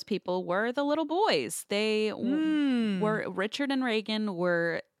 And those people were the little boys. They were, Richard and Reagan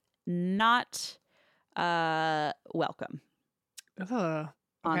were not welcome on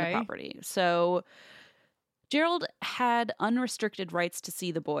the property. So Gerald had unrestricted rights to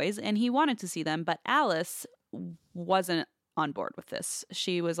see the boys, and he wanted to see them, but Alice wasn't on board with this.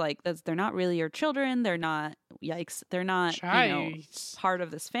 She was like, they're not really your children. They're not, yikes, they're not part of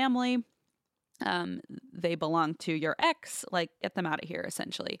this family. They belong to your ex, get them out of here,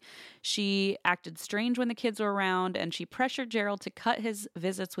 essentially. She acted strange when the kids were around, and she pressured Gerald to cut his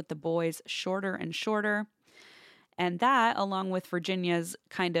visits with the boys shorter and shorter. And that, along with Virginia's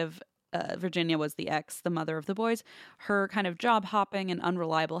Virginia was the ex, the mother of the boys, her kind of job hopping and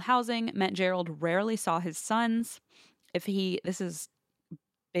unreliable housing meant Gerald rarely saw his sons. This is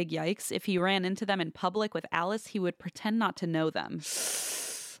big yikes, if he ran into them in public with Alice, he would pretend not to know them.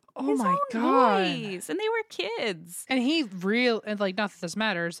 Oh my God. Boys, and they were kids. And not that this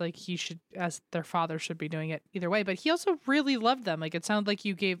matters, he should, as their father, should be doing it either way, but he also really loved them. It sounded like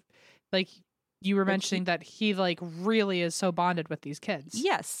you were mentioning that he really is so bonded with these kids.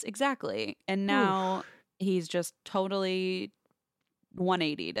 Yes, exactly. And now he's just totally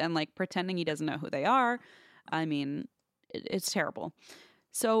 180'd and pretending he doesn't know who they are. I mean, it's terrible.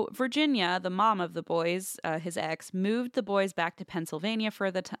 So Virginia, the mom of the boys, his ex, moved the boys back to Pennsylvania for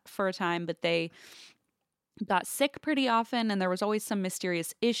a time, but they got sick pretty often, and there was always some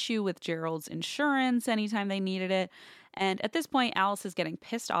mysterious issue with Gerald's insurance anytime they needed it. And at this point, Alice is getting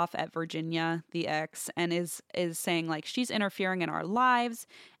pissed off at Virginia, the ex, and is saying she's interfering in our lives.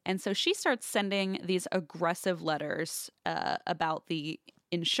 And so she starts sending these aggressive letters about the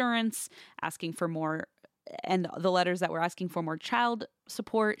insurance, asking for more. And the letters that were asking for more child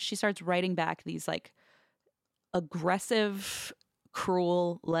support, she starts writing back these aggressive,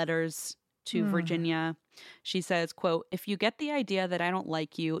 cruel letters to Virginia. She says, quote, "If you get the idea that I don't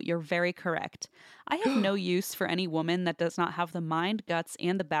like you, you're very correct. I have no use for any woman that does not have the mind, guts,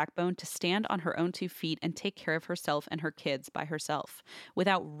 and the backbone to stand on her own 2 feet and take care of herself and her kids by herself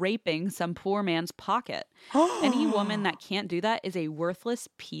without raping some poor man's pocket. Any woman that can't do that is a worthless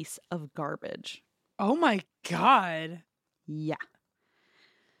piece of garbage." Oh my God. Yeah.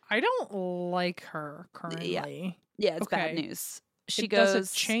 I don't like her currently. Yeah, it's bad Okay. news. She Does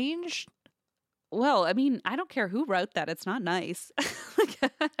goes, it change? well, I mean, I don't care who wrote that. It's not nice. Like,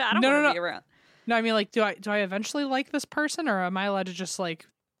 I don't No, want to no, be around. No, I mean, like, do I eventually like this person, or am I allowed to just like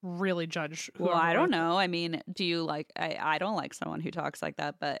really judge? Well, whoever I wrote don't it? know. I mean, do you like? I don't like someone who talks like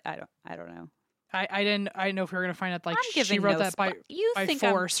that, but I don't know. I didn't know if we were gonna find out like I'm she giving wrote no that by you by think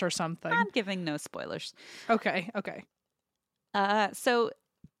force or something. I'm giving no spoilers. Okay. So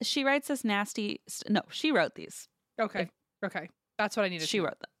she writes this nasty. No, she wrote these. Okay. That's what I needed. She to know.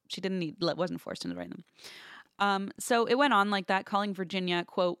 wrote them. She wasn't forced into writing them. So it went on like that, calling Virginia,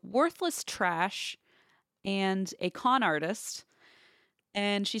 quote, "worthless trash and a con artist."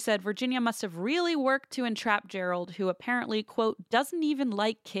 And she said Virginia must have really worked to entrap Gerald, who apparently, quote, "doesn't even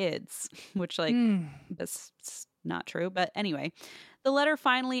like kids," which, like, that's not true. But anyway, the letter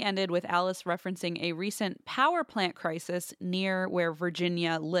finally ended with Alice referencing a recent power plant crisis near where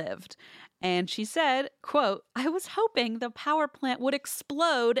Virginia lived. And she said, quote, "I was hoping the power plant would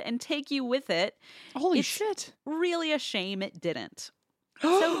explode and take you with it. Holy It's shit. really a shame it didn't."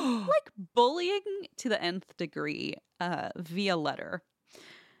 So, like, bullying to the nth degree via letter.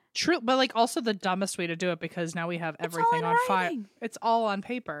 True, but like also the dumbest way to do it, because now we have It's all everything in on file. writing. It's all on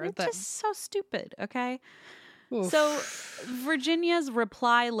paper. It's That just so stupid, okay? Oof. So Virginia's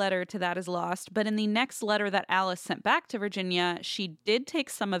reply letter to that is lost, but in the next letter that Alice sent back to Virginia, she did take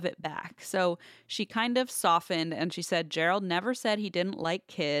some of it back. So she kind of softened and she said Gerald never said he didn't like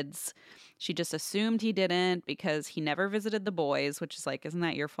kids. She just assumed he didn't because he never visited the boys, which is like, isn't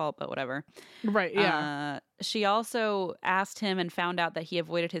that your fault? But whatever. Right, yeah. She also asked him and found out that he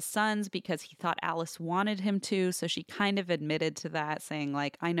avoided his sons because he thought Alice wanted him to. So she kind of admitted to that, saying,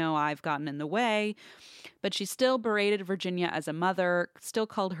 like, I know I've gotten in the way. But she still berated Virginia as a mother, still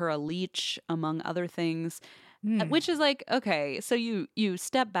called her a leech, among other things. Which is like, okay, so you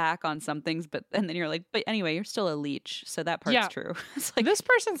step back on some things, but and then you're like, but anyway, you're still a leech, so that part's Yeah. true. It's like This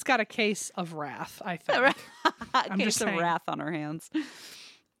person's got a case of wrath, I think. I'm case just of saying. wrath on her hands.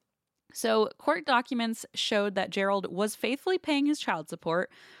 So court documents showed that Gerald was faithfully paying his child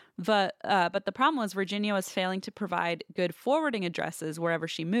support, but the problem was Virginia was failing to provide good forwarding addresses wherever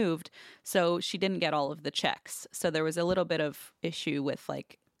she moved, so she didn't get all of the checks. So there was a little bit of issue with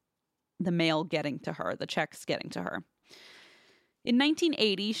like the mail getting to her, the checks getting to her. In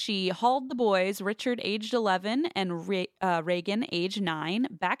 1980, she hauled the boys, Richard, aged 11, and Reagan, aged 9,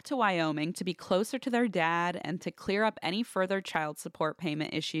 back to Wyoming to be closer to their dad and to clear up any further child support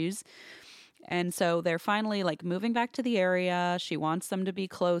payment issues. And so they're finally like moving back to the area. She wants them to be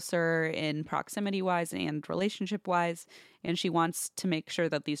closer in proximity wise and relationship wise. And she wants to make sure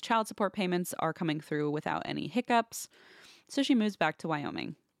that these child support payments are coming through without any hiccups. So she moves back to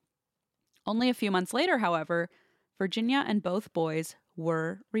Wyoming. Only a few months later, however, Virginia and both boys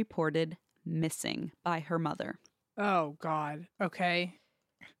were reported missing by her mother. Oh, God. Okay.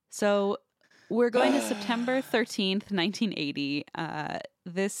 So we're going to September 13th, 1980.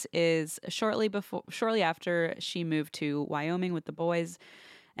 This is shortly after she moved to Wyoming with the boys.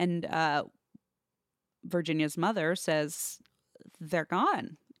 And Virginia's mother says, they're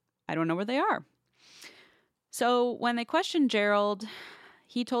gone. I don't know where they are. So when they questioned Gerald,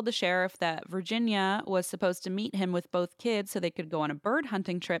 he told the sheriff that Virginia was supposed to meet him with both kids so they could go on a bird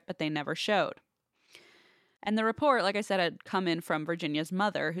hunting trip, but they never showed. And the report, like I said, had come in from Virginia's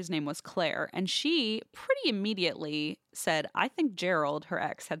mother, whose name was Claire. And she pretty immediately said, I think Gerald, her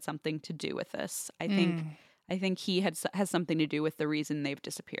ex, had something to do with this. I think he has something to do with the reason they've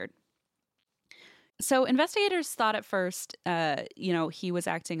disappeared. So investigators thought at first, he was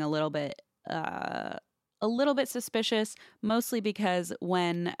acting a little bit suspicious, mostly because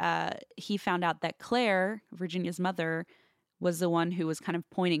when he found out that Claire, Virginia's mother, was the one who was kind of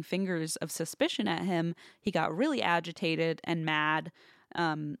pointing fingers of suspicion at him, he got really agitated and mad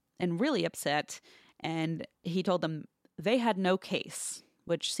and really upset. And he told them they had no case,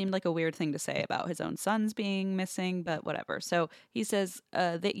 which seemed like a weird thing to say about his own sons being missing, but whatever. So he says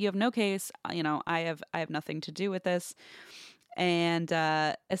that you have no case. I have nothing to do with this. And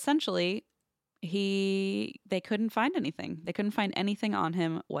essentially, they couldn't find anything. They couldn't find anything on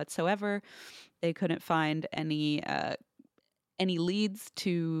him whatsoever. They couldn't find any leads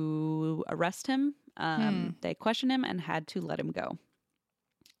to arrest him. They questioned him and had to let him go.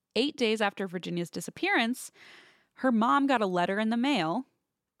 8 days after Virginia's disappearance, her mom got a letter in the mail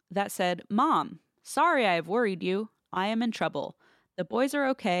that said, "Mom, sorry I have worried you. I am in trouble. The boys are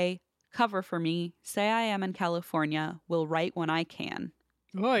okay. Cover for me. Say I am in California. Will write when I can.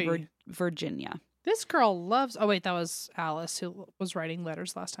 Oy. Virginia." This girl loves. Oh wait, that was Alice who was writing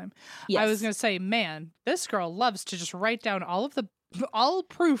letters last time. Yes. I was gonna say, man, this girl loves to just write down all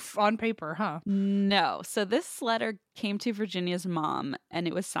proof on paper, huh? No. So this letter came to Virginia's mom, and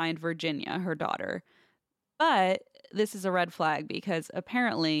it was signed Virginia, her daughter. But this is a red flag because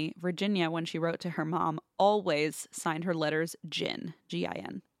apparently Virginia, when she wrote to her mom, always signed her letters Gin,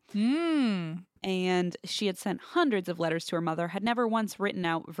 Gin. And she had sent hundreds of letters to her mother, had never once written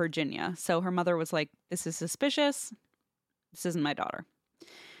out Virginia. So her mother was like, this is suspicious. This isn't my daughter.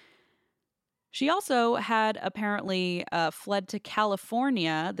 She also had apparently fled to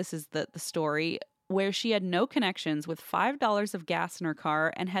California. This is the story, where she had no connections with $5 of gas in her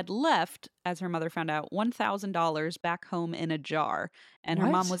car and had left, as her mother found out, $1,000 back home in a jar. And her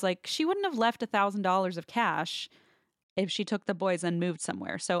mom was like, she wouldn't have left $1,000 of cash if she took the boys and moved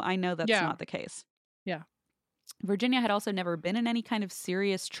somewhere. So I know that's not the case. Yeah. Virginia had also never been in any kind of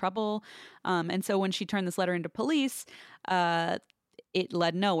serious trouble. And so when she turned this letter into police, it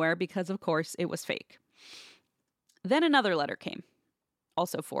led nowhere because, of course, it was fake. Then another letter came,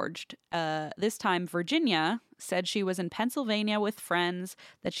 also forged. This time, Virginia said she was in Pennsylvania with friends,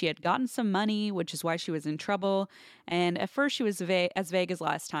 that she had gotten some money, which is why she was in trouble. And at first, she was as vague as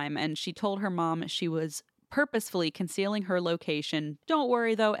last time. And she told her mom she was purposefully concealing her location. Don't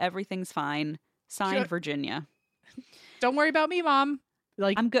worry, though. Everything's fine. Signed, Virginia. Don't worry about me, Mom.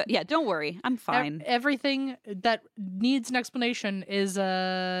 Like, I'm good. Yeah, don't worry. I'm fine. Everything that needs an explanation is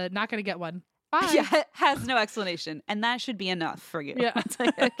not going to get one. Bye. Yeah, it has no explanation. And that should be enough for you. Yeah.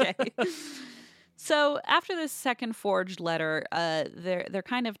 Okay. So after this second forged letter, they're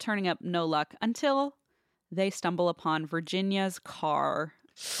kind of turning up no luck until they stumble upon Virginia's car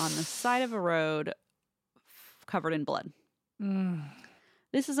on the side of a road covered in blood.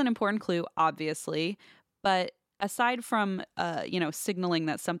 This is an important clue, obviously, but aside from signaling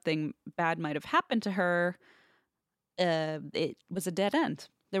that something bad might have happened to her, it was a dead end.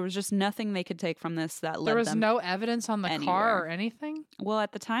 There was just nothing they could take from this that led them. There was no evidence on the car or anything? Well,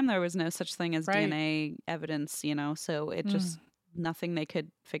 at the time, there was no such thing as DNA evidence, so it just nothing they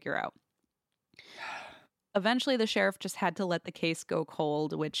could figure out. Eventually, the sheriff just had to let the case go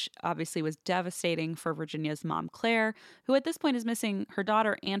cold, which obviously was devastating for Virginia's mom, Claire, who at this point is missing her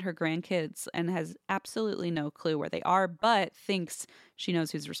daughter and her grandkids and has absolutely no clue where they are, but thinks she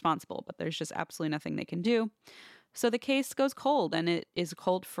knows who's responsible. But there's just absolutely nothing they can do. So the case goes cold, and it is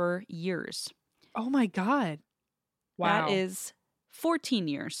cold for years. Oh, my God. Wow. That is 14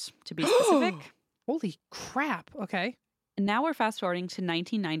 years, to be specific. Holy crap. Okay. And now we're fast forwarding to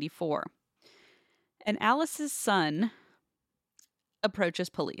 1994. And Alice's son approaches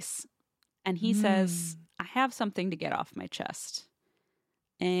police, and he says, I have something to get off my chest.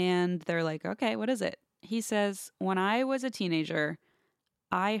 And they're like, okay, what is it? He says, when I was a teenager,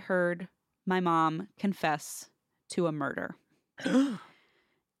 I heard my mom confess to a murder.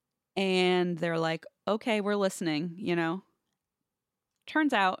 And they're like, okay, we're listening,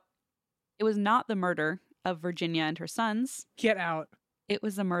 Turns out it was not the murder of Virginia and her sons. Get out. It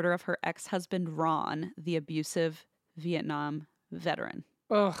was the murder of her ex-husband, Ron, the abusive Vietnam veteran.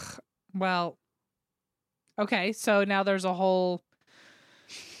 Ugh. Well, okay. So now there's a whole...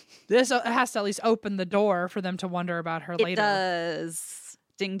 This has to at least open the door for them to wonder about her later. It does.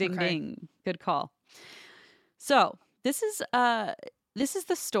 Ding, ding, ding. Good call. So this is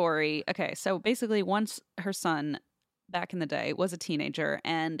the story. Okay, so basically once her son back in the day was a teenager,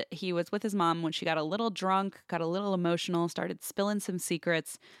 and he was with his mom when she got a little drunk, got a little emotional, started spilling some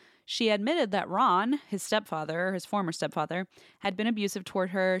secrets. She admitted that Ron, his former stepfather, had been abusive toward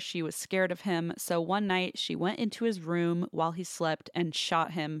her. She was scared of him. So one night she went into his room while he slept and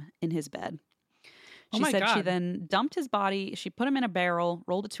shot him in his bed. She said she then dumped his body. She put him in a barrel,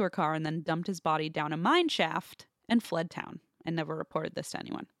 rolled it to her car, and then dumped his body down a mine shaft and fled town and never reported this to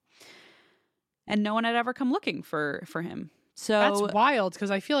anyone. And no one had ever come looking for him. So that's wild,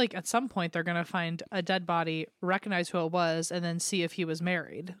 because I feel like at some point they're going to find a dead body, recognize who it was, and then see if he was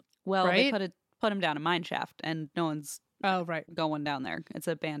married. Well, they put him down a mine shaft, and no one's going down there. It's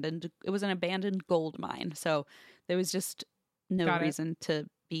abandoned. It was an abandoned gold mine, so there was just no reason to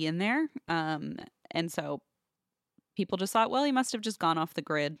be in there. And so people just thought, well, he must have just gone off the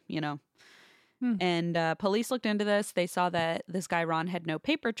grid, And police looked into this. They saw that this guy, Ron, had no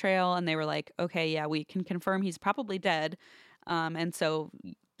paper trail, and they were like, okay, yeah, we can confirm he's probably dead. And so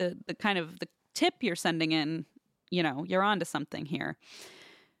the kind of the tip you're sending in, you're onto something here.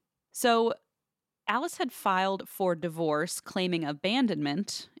 So Alice had filed for divorce, claiming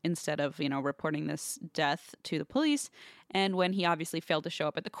abandonment instead of, reporting this death to the police. And when he obviously failed to show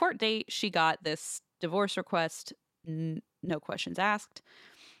up at the court date, she got this divorce request, no questions asked.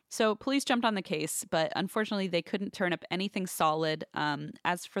 So police jumped on the case, but unfortunately they couldn't turn up anything solid.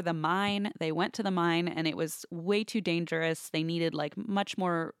 As for the mine, they went to the mine and it was way too dangerous. They needed like much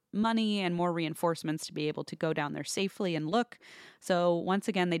more money and more reinforcements to be able to go down there safely and look. So once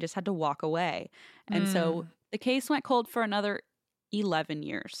again, they just had to walk away. And so the case went cold for another 11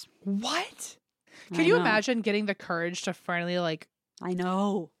 years. What? Can you imagine getting the courage to finally I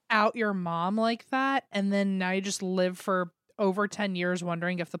know. out your mom like that, and then now you just live for over 10 years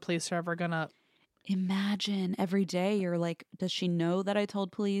wondering if the police are ever gonna... Imagine every day you're like, does she know that I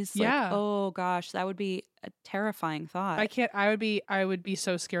told police? Yeah. Oh gosh, that would be a terrifying thought. I would be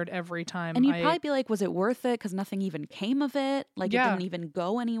so scared every time. And you'd probably be like, was it worth it? Because nothing even came of it. Like, Yeah. it didn't even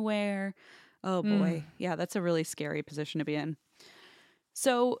go anywhere. Oh boy. Yeah, that's a really scary position to be in.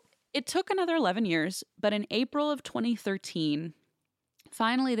 So it took another 11 years, but in April of 2013,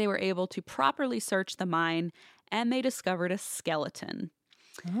 finally they were able to properly search the mine and they discovered a skeleton.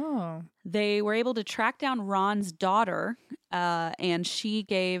 Oh. They were able to track down Ron's daughter, and she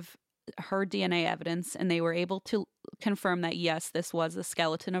gave her DNA evidence, and they were able to confirm that, yes, this was the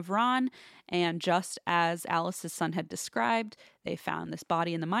skeleton of Ron. And just as Alice's son had described, they found this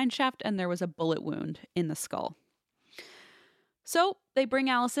body in the mine shaft, and there was a bullet wound in the skull. So they bring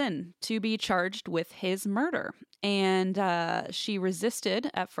Alice in to be charged with his murder. And she resisted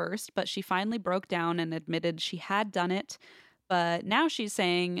at first, but she finally broke down and admitted she had done it. But now she's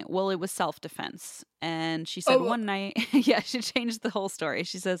saying, well, it was self-defense. And she said one night, yeah, she changed the whole story.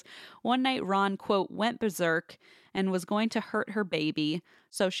 She says, one night Ron, quote, went berserk and was going to hurt her baby.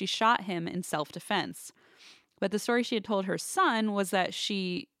 So she shot him in self-defense. But the story she had told her son was that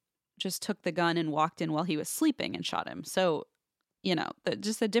she just took the gun and walked in while he was sleeping and shot him. So,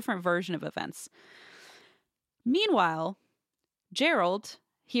 just a different version of events. Meanwhile, Gerald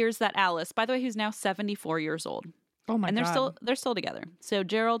hears that Alice, by the way, who's now 74 years old. Oh my God. And they're still together. So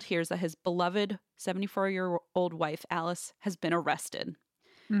Gerald hears that his beloved 74-year-old wife, Alice, has been arrested.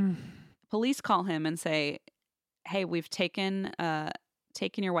 Police call him and say, hey, we've taken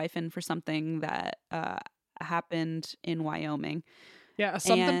your wife in for something that happened in Wyoming. Yeah,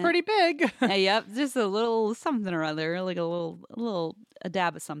 something pretty big. Yep, just a little something or other, like a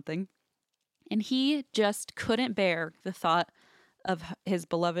dab of something. And he just couldn't bear the thought of his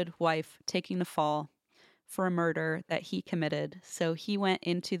beloved wife taking the fall for a murder that he committed. So he went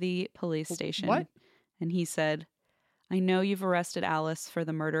into the police station. What? And he said, I know you've arrested Alice for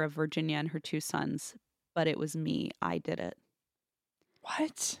the murder of Virginia and her 2 sons, but it was me. I did it.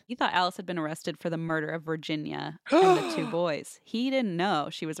 What? He thought Alice had been arrested for the murder of Virginia and the 2 boys. He didn't know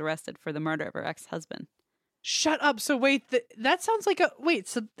she was arrested for the murder of her ex-husband. Shut up. So wait, that sounds like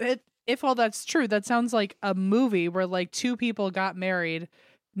if all that's true, that sounds like a movie where 2 people got married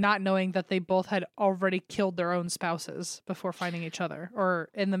not knowing that they both had already killed their own spouses before finding each other or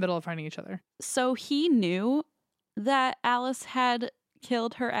in the middle of finding each other. So he knew that Alice had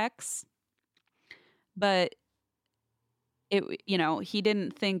killed her ex, but he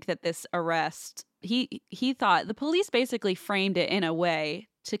didn't think that this arrest, he thought the police basically framed it in a way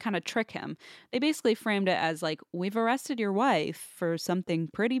to kind of trick him. They basically framed it as we've arrested your wife for something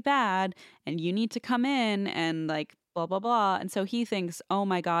pretty bad and you need to come in and blah, blah, blah. And so he thinks, oh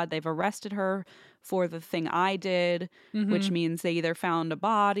my God, they've arrested her for the thing I did, which means they either found a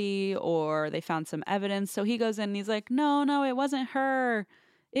body or they found some evidence. So he goes in and he's like, no, it wasn't her.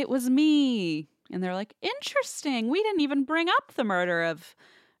 It was me. And they're like, interesting. We didn't even bring up the murder of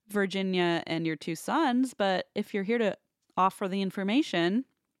Virginia and your 2 sons, but if you're here to offer the information,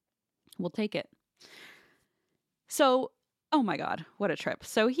 we'll take it. So, oh my God, what a trip.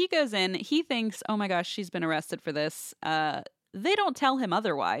 So he goes in, he thinks, oh my gosh, she's been arrested for this. They don't tell him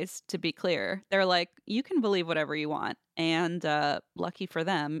otherwise, to be clear. They're like, you can believe whatever you want. And lucky for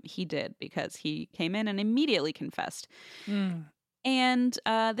them, he did, because he came in and immediately confessed. And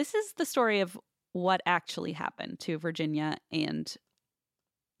this is the story of what actually happened to Virginia and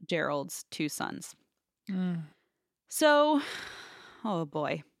Gerald's 2 sons. So, oh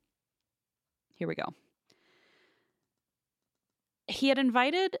boy. Here we go. He had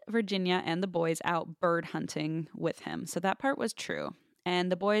invited Virginia and the boys out bird hunting with him. So that part was true.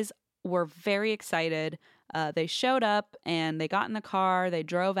 And the boys were very excited. They showed up and they got in the car. They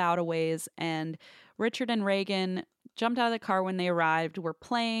drove out a ways. And Richard and Reagan jumped out of the car when they arrived, were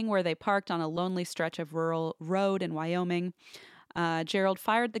playing where they parked on a lonely stretch of rural road in Wyoming. Gerald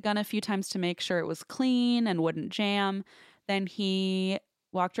fired the gun a few times to make sure it was clean and wouldn't jam. Then he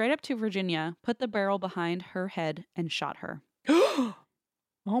walked right up to Virginia, put the barrel behind her head, and shot her. Oh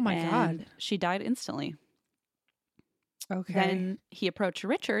my And God. she died instantly. Okay. Then he approached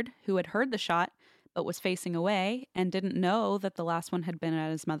Richard, who had heard the shot but was facing away and didn't know that the last one had been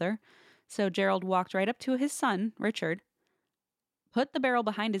at his mother. So Gerald walked right up to his son, Richard, put the barrel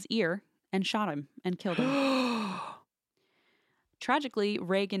behind his ear, and shot him and killed him. Tragically,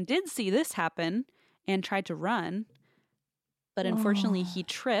 Reagan did see this happen and tried to run, but unfortunately he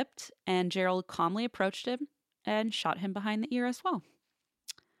tripped, and Gerald calmly approached him and shot him behind the ear as well.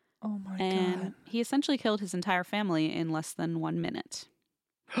 Oh my And God. he essentially killed his entire family in less than 1 minute.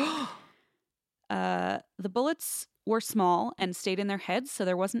 The bullets were small and stayed in their heads, so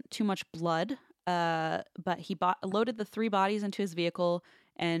there wasn't too much blood. But he loaded the 3 bodies into his vehicle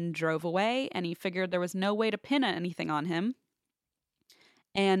and drove away, and he figured there was no way to pin anything on him.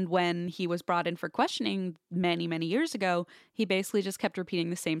 And when he was brought in for questioning many, many years ago, he basically just kept repeating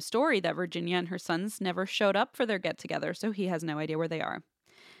the same story, that Virginia and her sons never showed up for their get-together, so he has no idea where they are.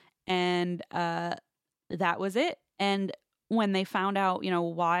 And that was it. And when they found out,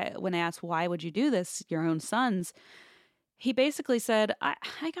 why, when they asked, why would you do this, your own sons, he basically said, I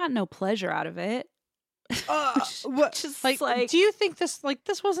got no pleasure out of it. What? Just Like, do you think this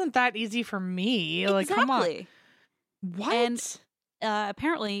wasn't that easy for me? Like, come on. Exactly. What? And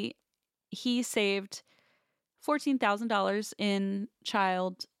apparently he saved $14,000 in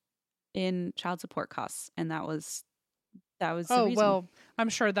child support costs, and that was the reason. Well, I'm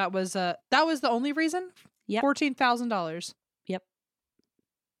sure that was the only reason. Yep. $14,000. Yep.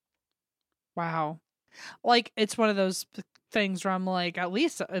 Wow. Like, it's one of those things where I'm like, at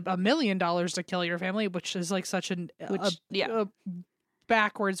least $1 million to kill your family, which is like such a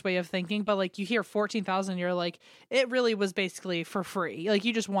backwards way of thinking. But like, you hear 14,000, you're like, it really was basically for free. Like,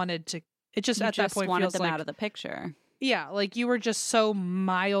 you just wanted to. It just You at just that point wanted feels them like out of the picture. Yeah, like you were just so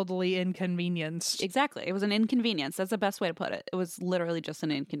mildly inconvenienced. Exactly. It was an inconvenience. That's the best way to put it. It was literally just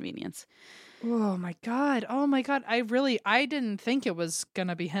an inconvenience. Oh my God. I didn't think it was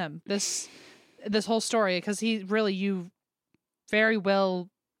gonna be him. This whole story, because you very well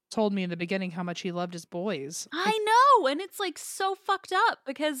told me in the beginning how much he loved his boys. I know, and it's like so fucked up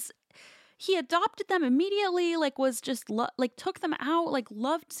because he adopted them immediately, like was just like took them out, like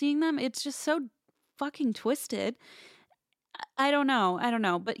loved seeing them. It's just so fucking twisted. I don't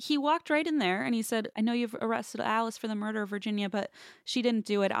know, but he walked right in there and he said, I know you've arrested Alice for the murder of Virginia, but she didn't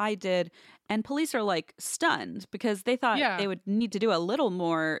do it, I did. And police are like stunned because they thought they would need to do a little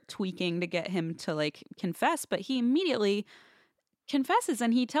more tweaking to get him to like confess, but he immediately confesses,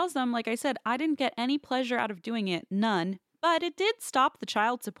 and he tells them, like I said, I didn't get any pleasure out of doing it, none, but it did stop the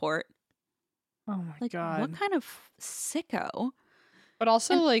child support. Oh my Like, God. what kind of sicko? But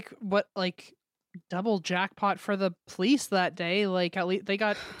also, double jackpot for the police that day. Like, at least they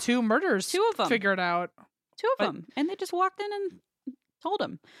got 2 murders 2 of them figured out. 2 of them, and they just walked in and told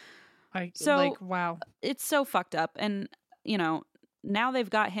him. Wow. It's so fucked up. And, now they've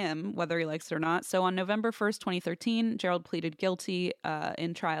got him, whether he likes it or not. So on November 1st, 2013, Gerald pleaded guilty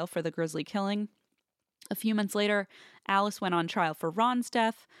in trial for the grisly killing. A few months later, Alice went on trial for Ron's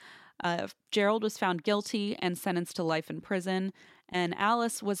death. Gerald was found guilty and sentenced to life in prison. And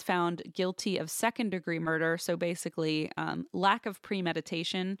Alice was found guilty of second-degree murder, so basically lack of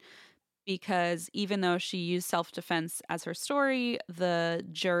premeditation, because even though she used self-defense as her story, the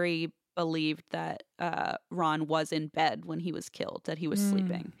jury believed that Ron was in bed when he was killed, that he was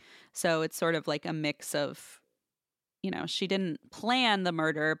sleeping. So it's sort of like a mix of, she didn't plan the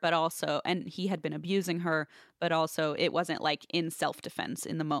murder, but also, and he had been abusing her, but also it wasn't like in self-defense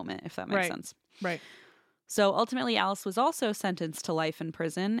in the moment, if that makes sense. Right. So ultimately, Alice was also sentenced to life in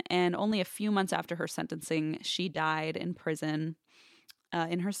prison, and only a few months after her sentencing, she died in prison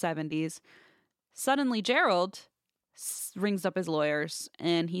in her 70s. Suddenly, Gerald rings up his lawyers,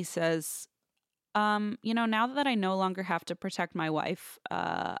 and he says, now that I no longer have to protect my wife,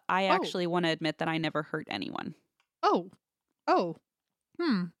 I actually want to admit that I never hurt anyone.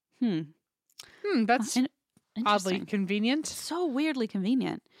 That's oddly convenient. So weirdly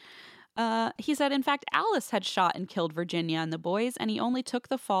convenient. He said, in fact, Alice had shot and killed Virginia and the boys, and he only took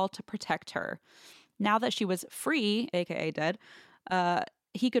the fall to protect her. Now that she was free, aka dead,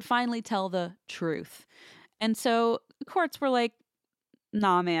 he could finally tell the truth. And so courts were like,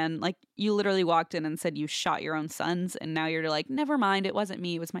 nah, man, like you literally walked in and said you shot your own sons, and now you're like, never mind, it wasn't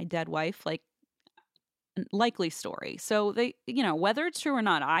me, it was my dead wife. Like, likely story. So they, whether it's true or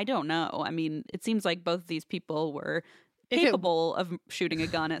not, I don't know. I mean, it seems like both of these people were capable of shooting a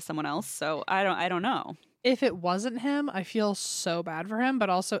gun at someone else. So I don't know. if it wasn't him, I feel so bad for him. But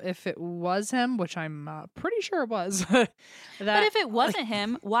also, if it was him, which I'm pretty sure it was, But if it wasn't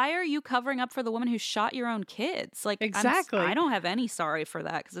him, why are you covering up for the woman who shot your own kids? Like, Exactly. I don't have any sorry for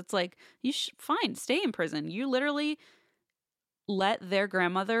that, because it's like, fine, stay in prison. You literally let their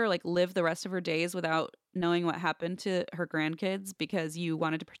grandmother like live the rest of her days without knowing what happened to her grandkids because you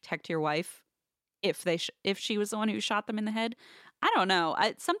wanted to protect your wife if if she was the one who shot them in the head. I don't know.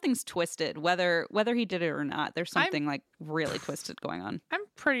 Something's twisted, whether he did it or not. There's something like really twisted going on. I'm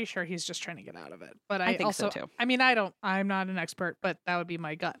pretty sure he's just trying to get out of it. But I think also, so too. I mean, I'm not an expert, but that would be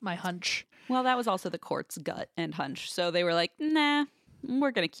my hunch. Well, that was also the court's gut and hunch. So they were like, nah,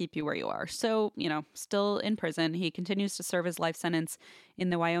 we're going to keep you where you are. So, still in prison. He continues to serve his life sentence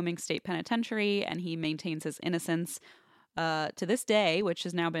in the Wyoming State Penitentiary, and he maintains his innocence to this day, which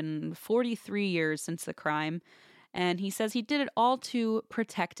has now been 43 years since the crime. And he says he did it all to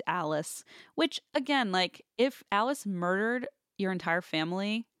protect Alice, which, again, like, if Alice murdered your entire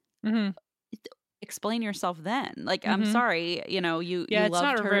family, explain yourself then. Like, I'm sorry, you Yeah, it's loved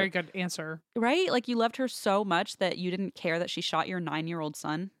not a her, very good answer. right? Like, you loved her so much that you didn't care that she shot your 9-year-old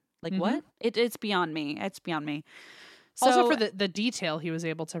son. Like, what? It's beyond me. It's beyond me. So, Also for the detail he was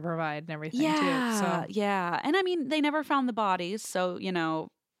able to provide and everything, too. So. Yeah. And I mean, they never found the bodies, so,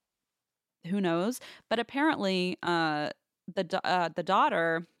 who knows? But apparently, the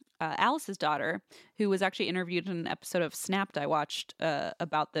daughter, Alice's daughter, who was actually interviewed in an episode of Snapped I watched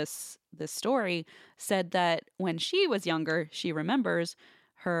about this story, said that when she was younger, she remembers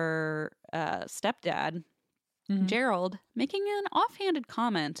her stepdad, Gerald, making an offhanded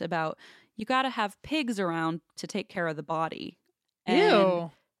comment about, you got to have pigs around to take care of the body. And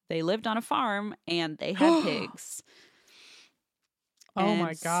Ew. they lived on a farm and they had pigs. Oh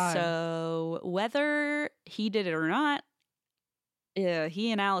my God. So whether he did it or not,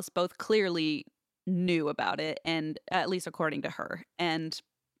 he and Alice both clearly knew about it, and at least according to her. And,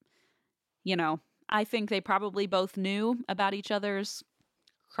 I think they probably both knew about each other's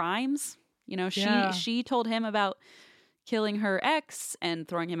crimes. She told him about killing her ex and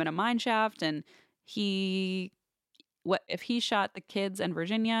throwing him in a mine shaft, and if he shot the kids and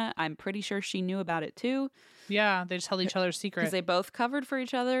Virginia, I'm pretty sure she knew about it too. Yeah, they just held each other's secret. Because they both covered for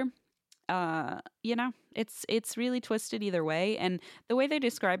each other. It's really twisted either way. And the way they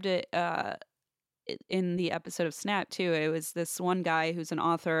described it in the episode of Snap too, it was this one guy who's an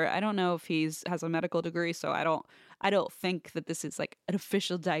author. I don't know if has a medical degree, so I don't think that this is like an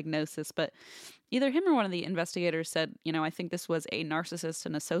official diagnosis, but either him or one of the investigators said, I think this was a narcissist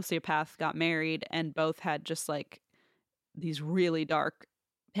and a sociopath got married, and both had just like these really dark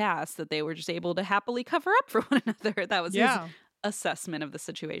past that they were just able to happily cover up for one another. That was his assessment of the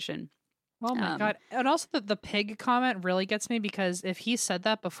situation. Oh my God. And also the pig comment really gets me, because if he said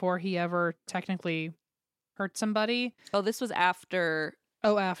that before he ever technically hurt somebody. Oh, this was after.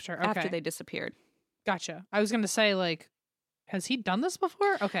 Oh, after. Okay. After they disappeared. Gotcha. I was going to say, like, has he done this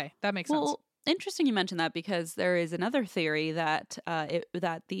before? Okay, that makes sense. Interesting you mentioned that, because there is another theory that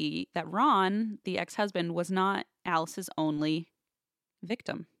that Ron, the ex-husband, was not Alice's only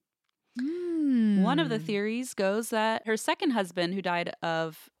victim. One of the theories goes that her second husband, who died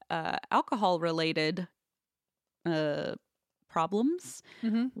of alcohol-related problems,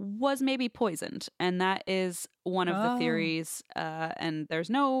 was maybe poisoned, and that is one of the theories. And there's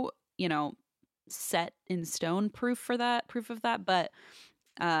no, set in stone proof of that, but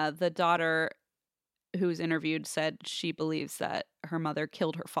the daughter who's interviewed said she believes that her mother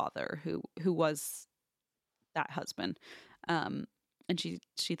killed her father, who was that husband. And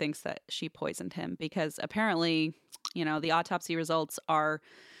she thinks that she poisoned him because apparently, the autopsy results are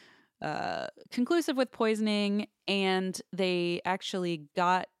conclusive with poisoning, and they actually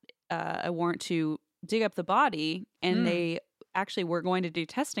got a warrant to dig up the body, and they actually were going to do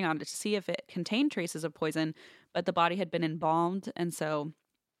testing on it to see if it contained traces of poison, but the body had been embalmed, and so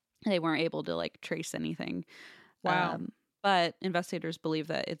they weren't able to like trace anything. Wow. But investigators believe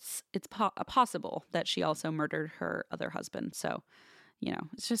that it's possible that she also murdered her other husband. So,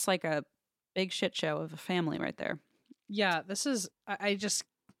 it's just like a big shit show of a family right there. Yeah, this is, I just,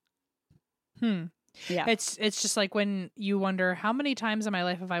 Yeah. It's just like when you wonder, how many times in my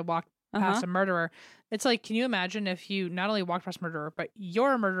life have I walked past a murderer? It's like, can you imagine if you not only walk past a murderer, but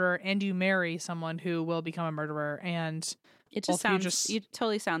you're a murderer and you marry someone who will become a murderer, and it just sounds, it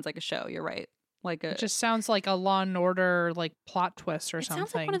totally sounds like a show. You're right. It just sounds like a Law and Order like plot twist or something. It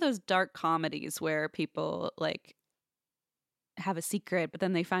sounds like one of those dark comedies where people like have a secret, but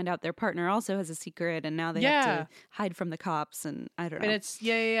then they find out their partner also has a secret, and now they have to hide from the cops, and I don't know. And it's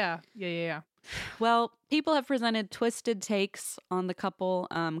yeah. Well, people have presented twisted takes on the couple,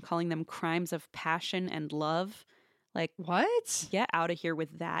 calling them crimes of passion and love. Like, What? get out of here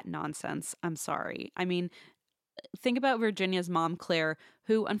with that nonsense. I'm sorry. I mean, think about Virginia's mom, Claire,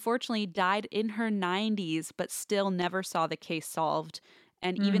 who unfortunately died in her 90s, but still never saw the case solved.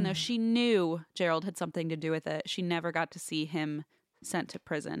 And even though she knew Gerald had something to do with it, she never got to see him sent to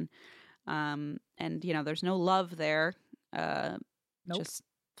prison. And, there's no love there. Nope. Just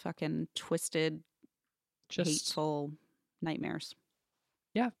fucking twisted, hateful nightmares.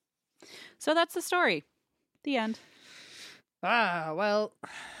 Yeah. So that's the story. The end. Well,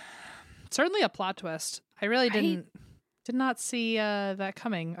 certainly a plot twist. I really did not see that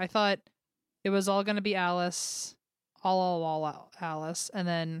coming. I thought it was all going to be Alice, all Alice, and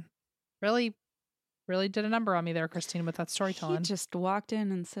then really did a number on me there, Christine, with that storytelling. He just walked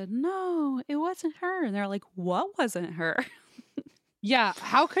in and said, "No, it wasn't her." And they're like, "What wasn't her?" Yeah,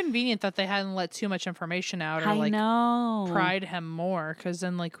 how convenient that they hadn't let too much information out or I know. pried him more, because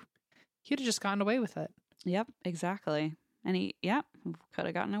then he'd have just gotten away with it. Yep, exactly. And he could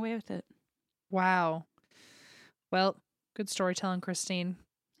have gotten away with it. Wow. Well, good storytelling, Christine.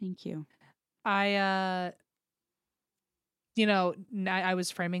 Thank you. I was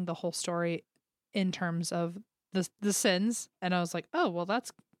framing the whole story in terms of the sins, and I was like, oh, well,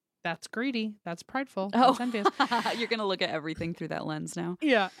 that's greedy, that's prideful, that's envious. You're gonna look at everything through that lens now.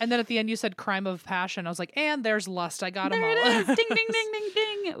 Yeah, and then at the end you said crime of passion. I was like, and there's lust. I got them all. There it is. Ding, ding, ding, ding,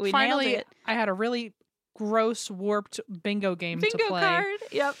 ding. We Finally, nailed it. I had a really gross, warped bingo game to play. Card.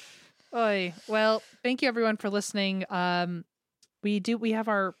 Yep. Oy. Well, thank you everyone for listening. We have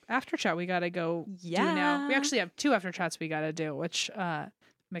our after chat we gotta go do now. We actually have 2 after chats we gotta do, which I'm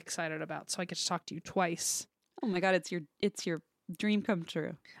excited about. So I get to talk to you twice. Oh my god, it's your dream come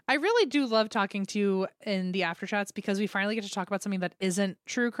true. I really do love talking to you in the after chats because we finally get to talk about something that isn't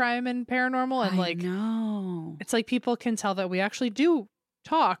true crime and paranormal, and I know. it's like people can tell that we actually do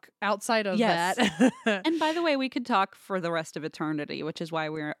talk outside of Yes. that. And by the way, we could talk for the rest of eternity, which is why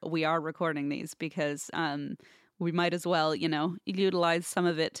we are recording these, because we might as well, utilize some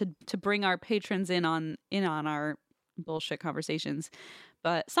of it to bring our patrons in on our bullshit conversations.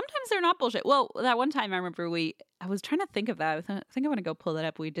 But sometimes they're not bullshit. Well, that one time I remember I was trying to think of that. I think I'm going to go pull that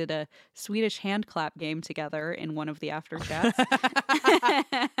up. We did a Swedish hand clap game together in one of the after chats.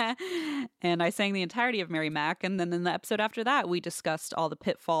 And I sang the entirety of Mary Mac. And then in the episode after that, we discussed all the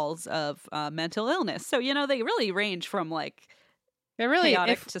pitfalls of mental illness. So, they really range from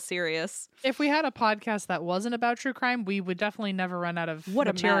chaotic to serious. If we had a podcast that wasn't about true crime, we would definitely never run out of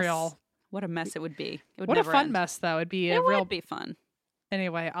material. What a mess it would be. It would what a never fun end. mess, though. It'd would be fun.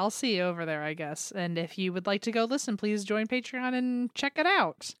 Anyway, I'll see you over there, I guess. And if you would like to go listen, please join Patreon and check it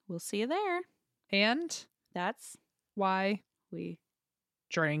out. We'll see you there. And That's why we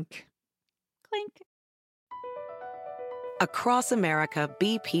drink. clink. Across America,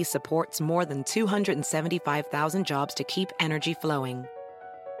 BP supports more than 275,000 jobs to keep energy flowing.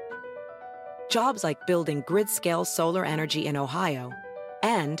 Jobs like building grid-scale solar energy in Ohio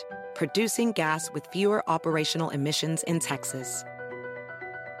and producing gas with fewer operational emissions in Texas.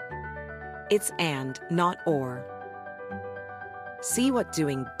 It's and, not or. See what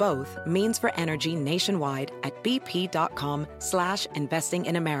doing both means for energy nationwide at bp.com/investing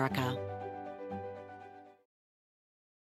in America.